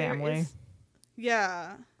 nice family.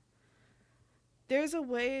 yeah, there's a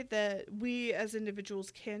way that we as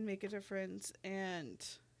individuals can make a difference and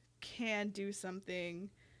can do something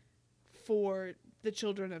for the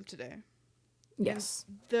children of today. And Yes.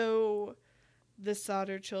 though the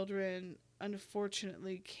Sodder children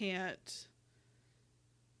unfortunately can't,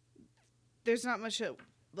 there's not much that,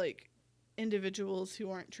 like, individuals who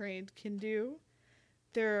aren't trained can do.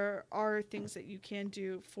 There are things that you can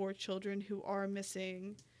do for children who are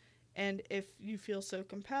missing, and if you feel so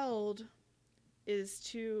compelled, is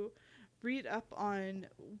to read up on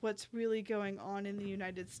what's really going on in the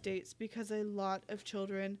United States, because a lot of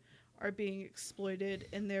children are being exploited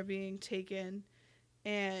and they're being taken,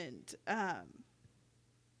 and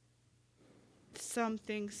some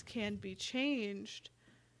things can be changed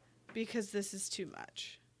because this is too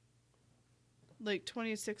much. Like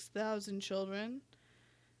 26,000 children.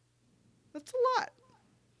 That's a lot.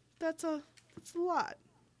 That's a lot.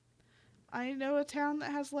 I know a town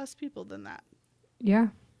that has less people than that. Yeah.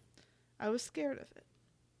 I was scared of it.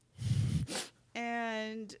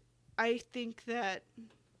 And I think that,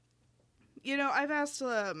 I've asked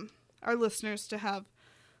our listeners to have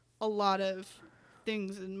a lot of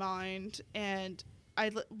things in mind, and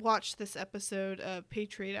I watched this episode of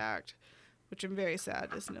Patriot Act, which I'm very sad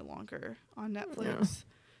is no longer on Netflix. Yeah.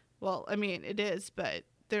 Well, I mean, it is, but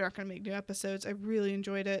they're not going to make new episodes. I really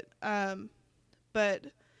enjoyed it. But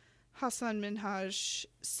Hassan Minhaj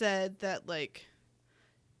said that, like,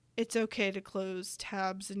 it's okay to close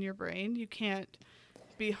tabs in your brain. You can't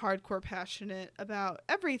be hardcore passionate about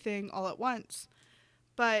everything all at once.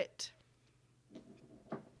 But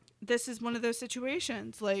this is one of those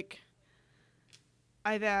situations. Like,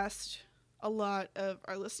 I've asked a lot of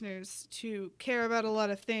our listeners to care about a lot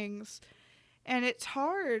of things, and it's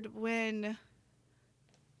hard when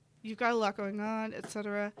you've got a lot going on,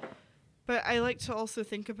 etc. But I like to also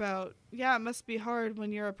think about, it must be hard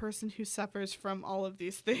when you're a person who suffers from all of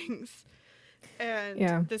these things, And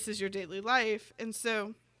Yeah. this is your daily life. And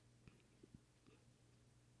so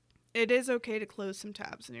it is okay to close some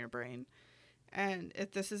tabs in your brain. And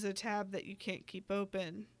if this is a tab that you can't keep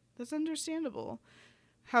open, that's understandable.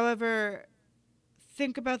 However,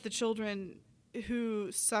 think about the children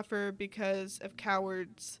who suffer because of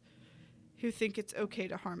cowards who think it's okay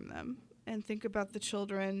to harm them. And think about the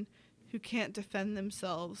children who can't defend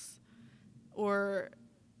themselves or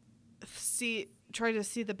try to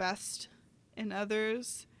see the best in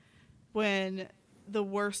others when the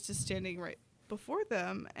worst is standing right before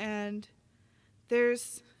them. And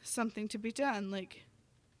there's something to be done, like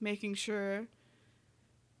making sure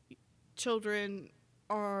children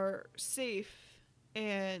are safe.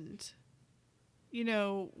 And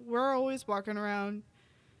we're always walking around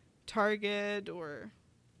Target or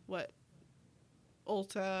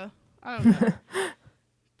Ulta, I don't know,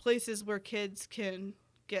 places where kids can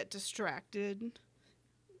get distracted.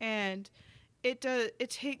 And it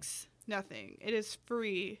takes nothing. It is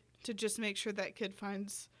free to just make sure that kid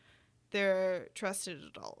finds their trusted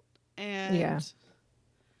adult. And Yeah.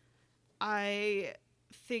 I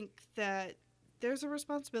think that there's a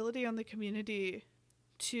responsibility on the community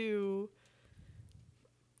to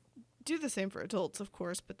do the same for adults, of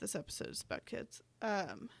course, but this episode is about kids.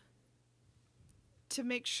 To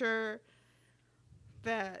make sure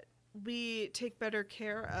that we take better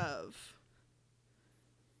care of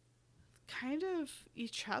kind of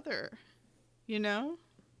each other, you know?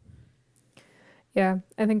 Yeah,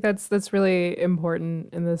 I think that's really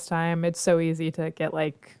important in this time. It's so easy to get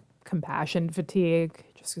like compassion fatigue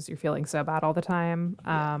just because you're feeling so bad all the time.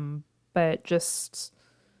 Yeah. But just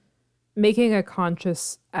making a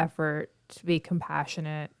conscious effort to be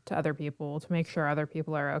compassionate to other people, to make sure other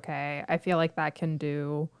people are okay. I feel like that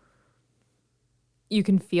you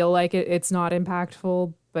can feel like it's not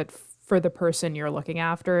impactful, but for the person you're looking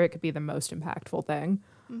after, it could be the most impactful thing.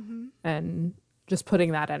 Mm-hmm. And just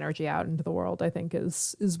putting that energy out into the world, I think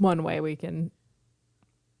is one way we can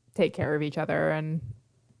take care of each other and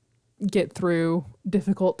get through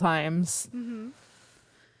difficult times. Mm-hmm.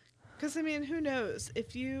 Because, I mean, who knows?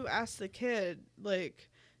 If you ask the kid, like,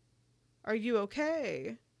 are you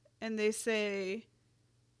okay? And they say,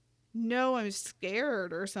 no, I'm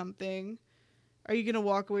scared or something. Are you going to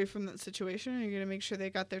walk away from that situation? Or are you going to make sure they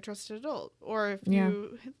got their trusted adult? Or if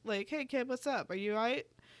you, like, hey, kid, what's up? Are you all right?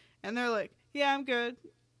 And they're like, yeah, I'm good.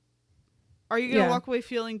 Are you going to walk away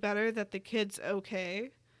feeling better that the kid's okay?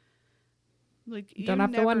 Like, you don't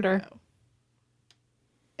have to wonder. Know.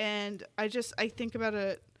 And I think about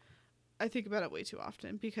it way too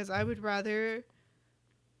often because I'd rather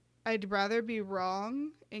be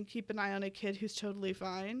wrong and keep an eye on a kid who's totally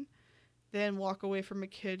fine than walk away from a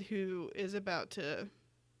kid who is about to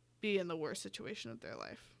be in the worst situation of their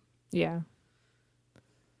life. Yeah.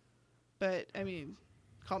 But, I mean,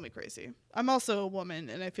 call me crazy. I'm also a woman,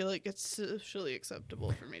 and I feel like it's socially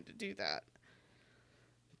acceptable for me to do that.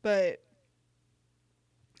 But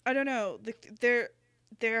I don't know.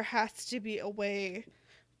 There has to be a way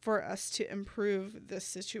for us to improve this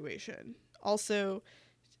situation. Also,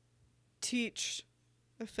 teach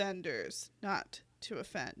offenders not to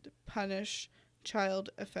offend. Punish child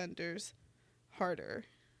offenders harder.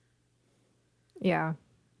 Yeah.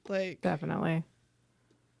 Like, definitely.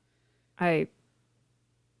 I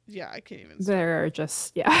can't even. There are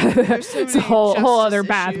just so it's a whole other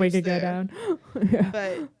path we could go down. Yeah.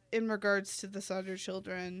 But in regards to the Sonder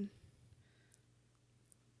children,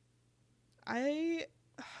 I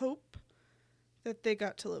hope that they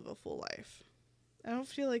got to live a full life. I don't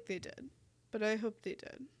feel like they did, but I hope they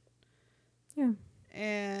did. Yeah.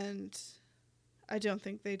 And I don't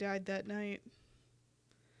think they died that night.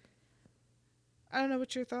 I don't know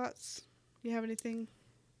what's your thoughts. You have anything?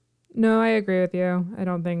 No, I agree with you. I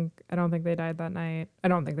don't think they died that night. I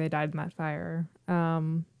don't think they died in that fire.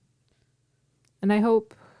 And I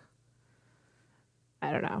hope,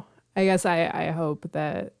 I don't know. I guess I hope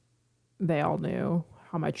that they all knew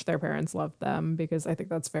how much their parents loved them, because I think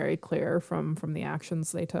that's very clear from the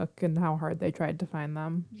actions they took and how hard they tried to find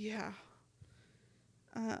them. Yeah.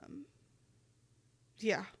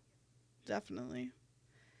 Yeah, definitely.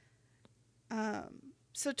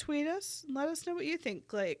 So tweet us and let us know what you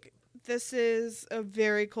think. Like, this is a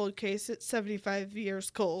very cold case. It's 75 years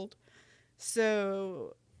cold.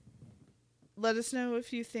 So let us know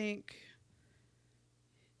if you think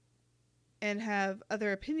and have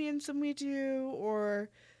other opinions than we do, or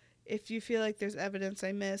if you feel like there's evidence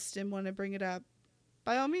I missed and want to bring it up.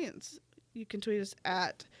 By all means, you can tweet us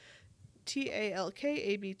at TALKABTFACTAS.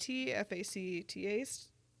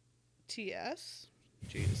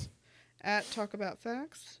 Jeez. At Talk About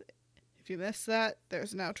Facts. If you missed that,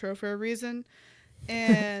 there's an outro for a reason.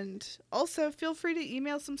 And also feel free to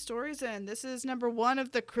email some stories in. This is number 1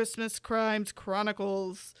 of the Christmas Crimes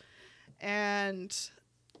Chronicles. And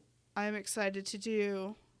I'm excited to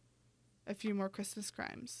do a few more Christmas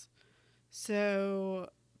crimes. So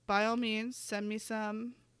by all means, send me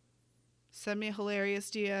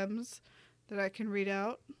hilarious DMs that I can read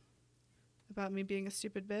out about me being a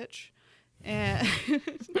stupid bitch. And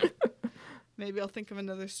maybe I'll think of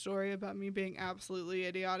another story about me being absolutely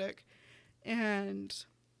idiotic. And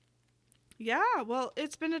yeah, well,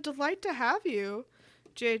 it's been a delight to have you,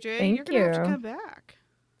 JJ. Thank You're going to have to you. come back.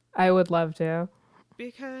 I would love to.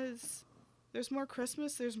 Because there's more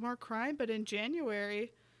Christmas, there's more crime, but in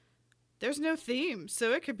January, there's no theme,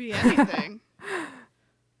 so it could be anything.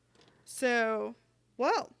 So,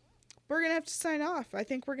 well, we're going to have to sign off. I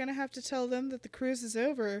think we're going to have to tell them that the cruise is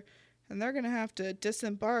over, and they're going to have to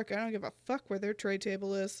disembark. I don't give a fuck where their tray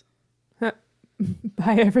table is.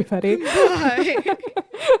 Bye, everybody. Bye.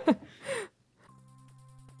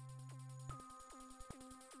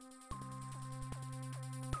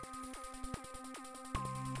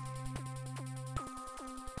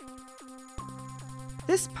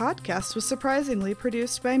 This podcast was surprisingly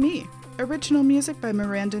produced by me. Original music by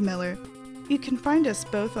Miranda Miller. You can find us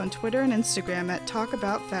both on Twitter and Instagram at Talk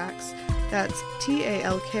About Facts. That's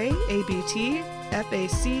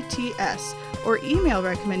TALKABTFACTS. Or email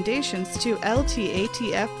recommendations to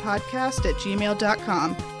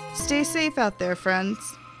ltatfpodcast@gmail.com. Stay safe out there, friends.